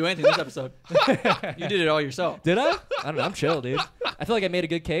didn't do anything this episode. You did it all yourself. Did I? I don't know. I'm chill, dude. I feel like I made a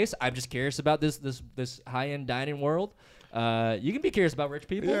good case. I'm just curious about this high-end dining world. You can be curious about rich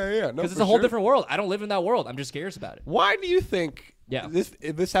people. Yeah. Because it's a whole different world. I don't live in that world. I'm just curious about it. Why do you think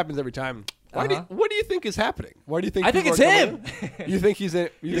this happens every time? What do you think is happening? Why do you think I think it's him. You think he's in?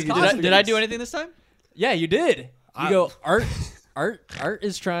 Did I do anything this time? Yeah, you did. You go Art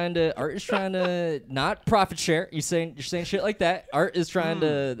is trying to not profit share. You're saying shit like that. Art is trying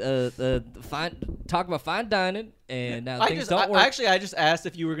to talk about fine dining, and now things don't work. I just asked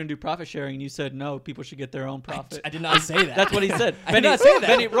if you were going to do profit sharing, and you said no. People should get their own profit. I did not say that. That's what he said. I did not say that.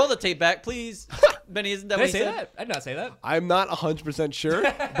 Benny, roll the tape back, please. Benny, isn't that what he said? That? I did not say that. I'm not 100% sure,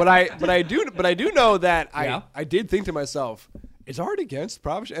 but I do know that I did think to myself, Is Art against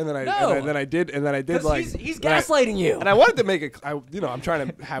profit sharing? And then No. and then I did like he's gaslighting you. And I wanted to make it. I'm trying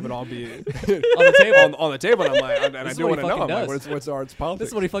to have it all be On the table. on the table. And I'm like, and I is do what want he to know. fucking I'm like, does. what's Art's politics? This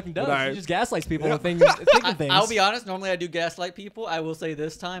is what he fucking does. But He just gaslights people with thinking things. I'll be honest. Normally, I do gaslight people. I will say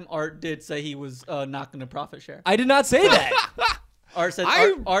this time, Art did say he was not going to profit share. I did not say that. Art said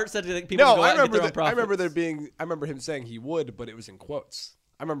that people No, go out and get their own I remember profits. I remember him saying he would, but it was in quotes.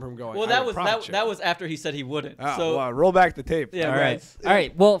 I remember him going. Well, I would profit that share. was after he said he wouldn't. Oh, So well, roll back the tape. Yeah, All right.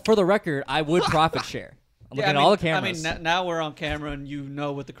 right. Well, for the record, I would profit share. I'm looking at all the cameras. I mean, now we're on camera and you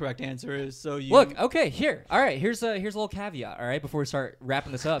know what the correct answer is. So you Look, okay, here. All right, here's a little caveat, all right, before we start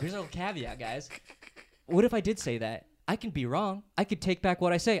wrapping this up. Here's a little caveat, guys. What if I did say that? I can be wrong. I could take back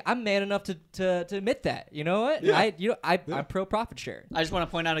what I say. I'm man enough to admit that. You know what? Yeah. I'm pro profit share. I just want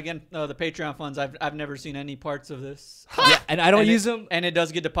to point out again the Patreon funds. I've never seen any parts of this. Yeah, and I don't use them. And it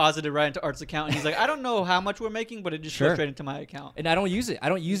does get deposited right into Art's account. And he's like, I don't know how much we're making, but it just goes straight into my account. And I don't use it. I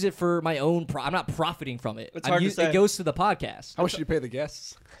don't use it for my own. I'm not profiting from it. It's hard to say. It goes to the podcast. How much did you pay the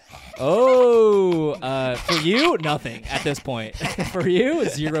guests? Oh, for you, nothing at this point. For you,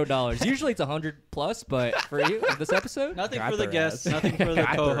 $0. Usually it's 100 plus, but for you, this episode, Nothing Got for the their guests, ass. nothing for the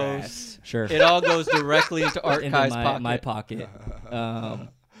Got their co-hosts. sure. It all goes directly into Art into Kai's pocket. my pocket.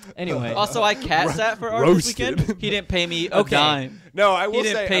 Anyway. Also, I cat sat for Art this weekend. He didn't pay me a dime. No, I will He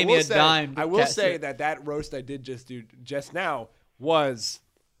didn't say. pay I me will a say, dime to I will cat say sit. that roast I did just do just now was,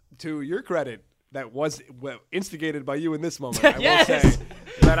 to your credit, that was instigated by you in this moment. I Yes! will say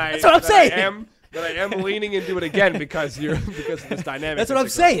that That's what I'm saying. I am leaning into it again because of this dynamic. That's what I'm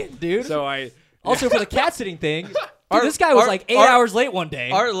saying, dude. So Also, for the cat sitting thing, dude, Art- this guy was Art- like 8 Art- hours late one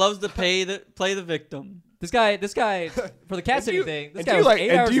day. Art loves to play the victim. This guy, for the cat sitting thing, this and guy do was you like 8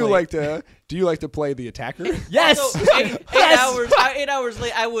 and hours do you late. like to play the attacker? Yes. So, eight Yes! 8 hours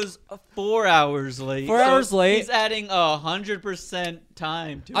late. I was 4 hours late. 4 hours late. He's adding 100%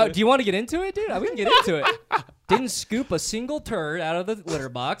 time to Oh, it. do you want to get into it, dude? We can get into it. Didn't scoop a single turd out of the litter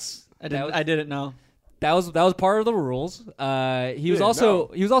box. I didn't know. That was part of the rules. He was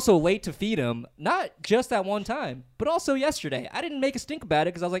also late to feed him, not just that one time, but also yesterday. I didn't make a stink about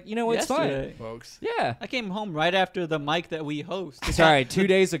it because I was like, you know what, it's Yesterday. fine, Folks. Yeah. I came home right after the mic that we host. Sorry, 2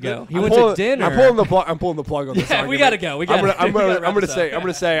 days ago. He went to dinner. I'm pulling the plug on this. Yeah, we gotta go. We gotta. I'm we gotta wrap gonna this say. up. I'm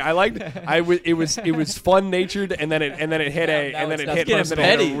gonna say. It was fun natured, and then it hit a Now it's getting a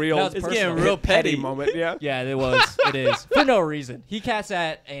petty. real. Now it's It's personal. getting real petty. moment. Yeah. Yeah, it is for no reason. He cats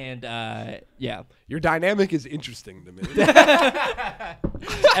at and yeah. Your dynamic is interesting to me.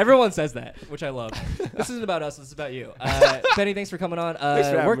 Everyone says that, which I love. This isn't about us. This is about you. Benny, thanks for coming on. Thanks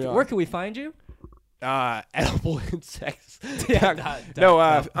for having me on. Where can we find you? Edible insects. Yeah,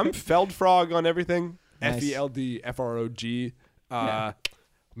 I'm Feldfrog on everything. Nice. FELDFROG.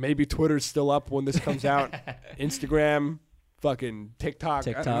 Maybe Twitter's still up when this comes out. Instagram, fucking TikTok.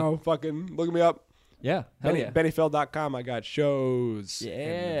 I don't know. Fucking look me up. Yeah. Hell yeah. BennyFeld.com. I got shows Yeah.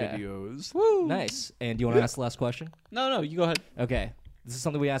 and videos. Woo. Nice. And do you want to ask the last question? No, you go ahead. Okay. This is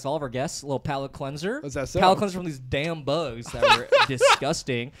something we ask all of our guests. A little palate cleanser. What's that sound? Palate cleanser from these damn bugs that were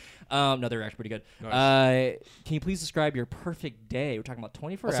disgusting. No, they're actually pretty good. Nice. Can you please describe your perfect day? We're talking about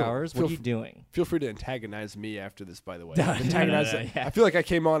 24 Also, hours. What are you doing? Feel free to antagonize me after this, by the way. No, Antagonize- yeah. I feel like I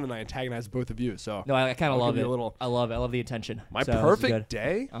came on and I antagonized both of you. So No, I kind of I'll love give it. you a little- I love it. I love the attention. my So, this is perfect good.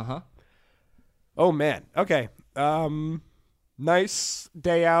 day? Uh-huh. Oh man. Okay. Nice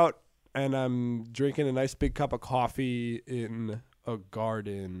day out, and I'm drinking a nice big cup of coffee in a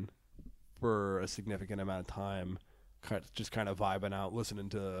garden for a significant amount of time. Just kind of vibing out, listening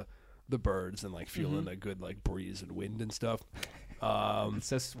to the birds and like feeling a good like breeze and wind and stuff. It's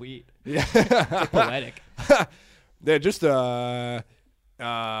so sweet. Yeah. So poetic. They're just Are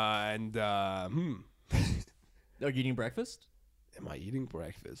you eating breakfast? am I eating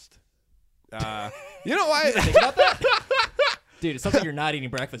breakfast? You know why? Think about that? Dude, it's something you're not eating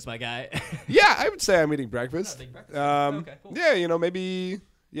breakfast, my guy. Yeah, I would say I'm eating breakfast. eating breakfast. Okay, cool. Yeah, maybe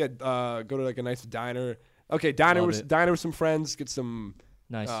go to like a nice diner. Okay, diner Love with it. diner with some friends, get some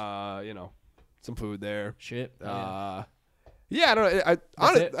Nice. some food there. Shit. Oh, Yeah, I don't know.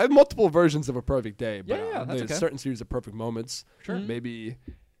 it? I have multiple versions of a perfect day, but Yeah, that's there's okay. certain series of perfect moments. Sure.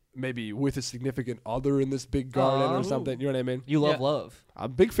 Maybe with a significant other in this big garden Aw. or something. You know what I mean? You love Yeah. love. I'm a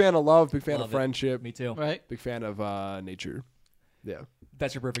big fan of love, big fan Love of it. friendship, Me too. Right? big fan of nature. Yeah.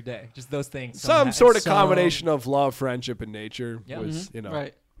 That's your perfect day. Just those things. Some sort of combination of love, friendship, and nature Yeah. was,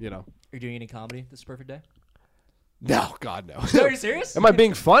 Right. Are you doing any comedy this perfect day? No, God, no. No, are you serious? Am I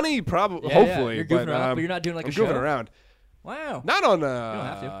being funny? Probably, Yeah, hopefully. You're goofing around, um, but you're not doing like I'm a show. goofing around. Wow. Not on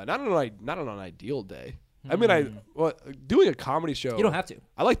have to. not on an ideal day. I mean, doing a comedy show. You don't have to.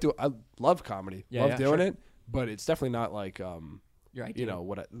 I love comedy. Yeah, love yeah, doing sure. it. but it's definitely not like you know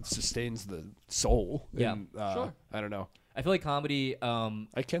what sustains the soul. Yeah, and, sure. I don't know. I feel like comedy.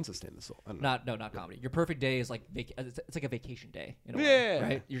 I can sustain the soul. I don't know. Not comedy. Your perfect day is like it's like a vacation day in a Yeah. way,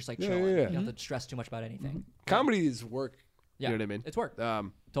 right? You're just like chilling. Yeah. You don't have to stress too much about anything. Comedy is work. Yeah. You know what I mean? It's work.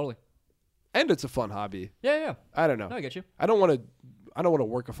 Totally. And it's a fun hobby. Yeah. I don't know. No, I get you. I don't want to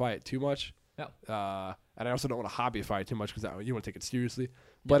workify it too much. No. And I also don't want to hobbyify it too much because you want to take it seriously.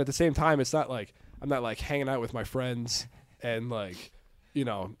 But at the same time, it's not like I'm not like hanging out with my friends and like,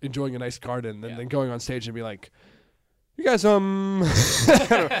 enjoying a nice garden and then going on stage and be like, you guys, I don't know.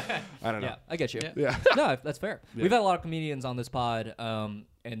 Yeah, I get you. Yeah. No, that's fair. Yeah. We've had a lot of comedians on this pod,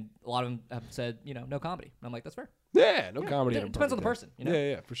 and a lot of them have said, no comedy. And I'm like, that's fair. Yeah, no comedy. It depends on the person.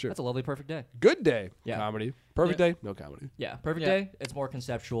 Yeah, for sure. That's a lovely perfect day. Good day, Yeah. comedy. Perfect day, no comedy. Yeah, perfect day. It's more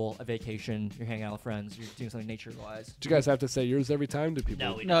conceptual. A vacation. You're hanging out with friends. You're doing something nature-wise. Do you guys have to say yours every time? Do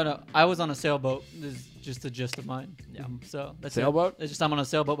people? No. I was on a sailboat. This is just the gist of mine. Yeah. So that's Sailboat? It's just I'm on a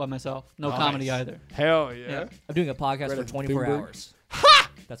sailboat by myself. No comedy either. Hell yeah. Yeah. I'm doing a podcast Greta for 24 Thunberg. hours.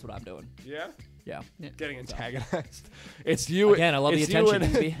 That's what I'm doing. Yeah. Yeah. Getting antagonized. It's you. Again, I love the it's attention, You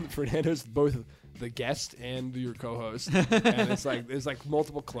baby. and Fernando's both the guest and your co-host, and it's like there's like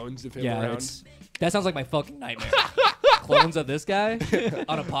multiple clones of him around. That sounds like my fucking nightmare. Clones of this guy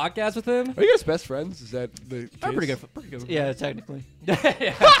on a podcast with him. Are you guys best friends? Is that the case? I'm pretty good. Yeah, technically.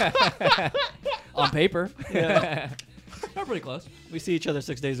 On paper. Yeah. We're pretty close. We see each other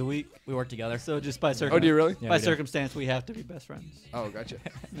 6 days a week. We work together. So just by Oh, do you really? Yeah, by we do. circumstance, we have to be best friends. Oh, gotcha.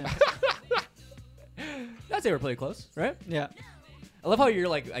 Yeah. I'd say we're pretty close, right? Yeah. I love how you're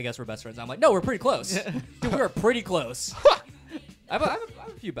like, I guess we're best friends. I'm like, no, we're pretty close. Dude, we're pretty close. I have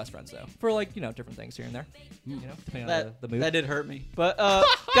a few best friends, though, for like, different things here and there. Depending on the mood. That did hurt me. But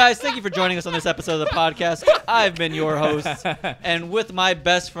guys, thank you for joining us on this episode of the podcast. I've been your host, and with my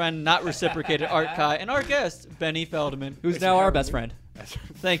best friend, not reciprocated, Art Kai, and our guest, Benny Feldman, who's now our best friend.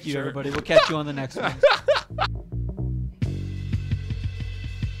 Thank you, everybody. We'll catch you on the next one.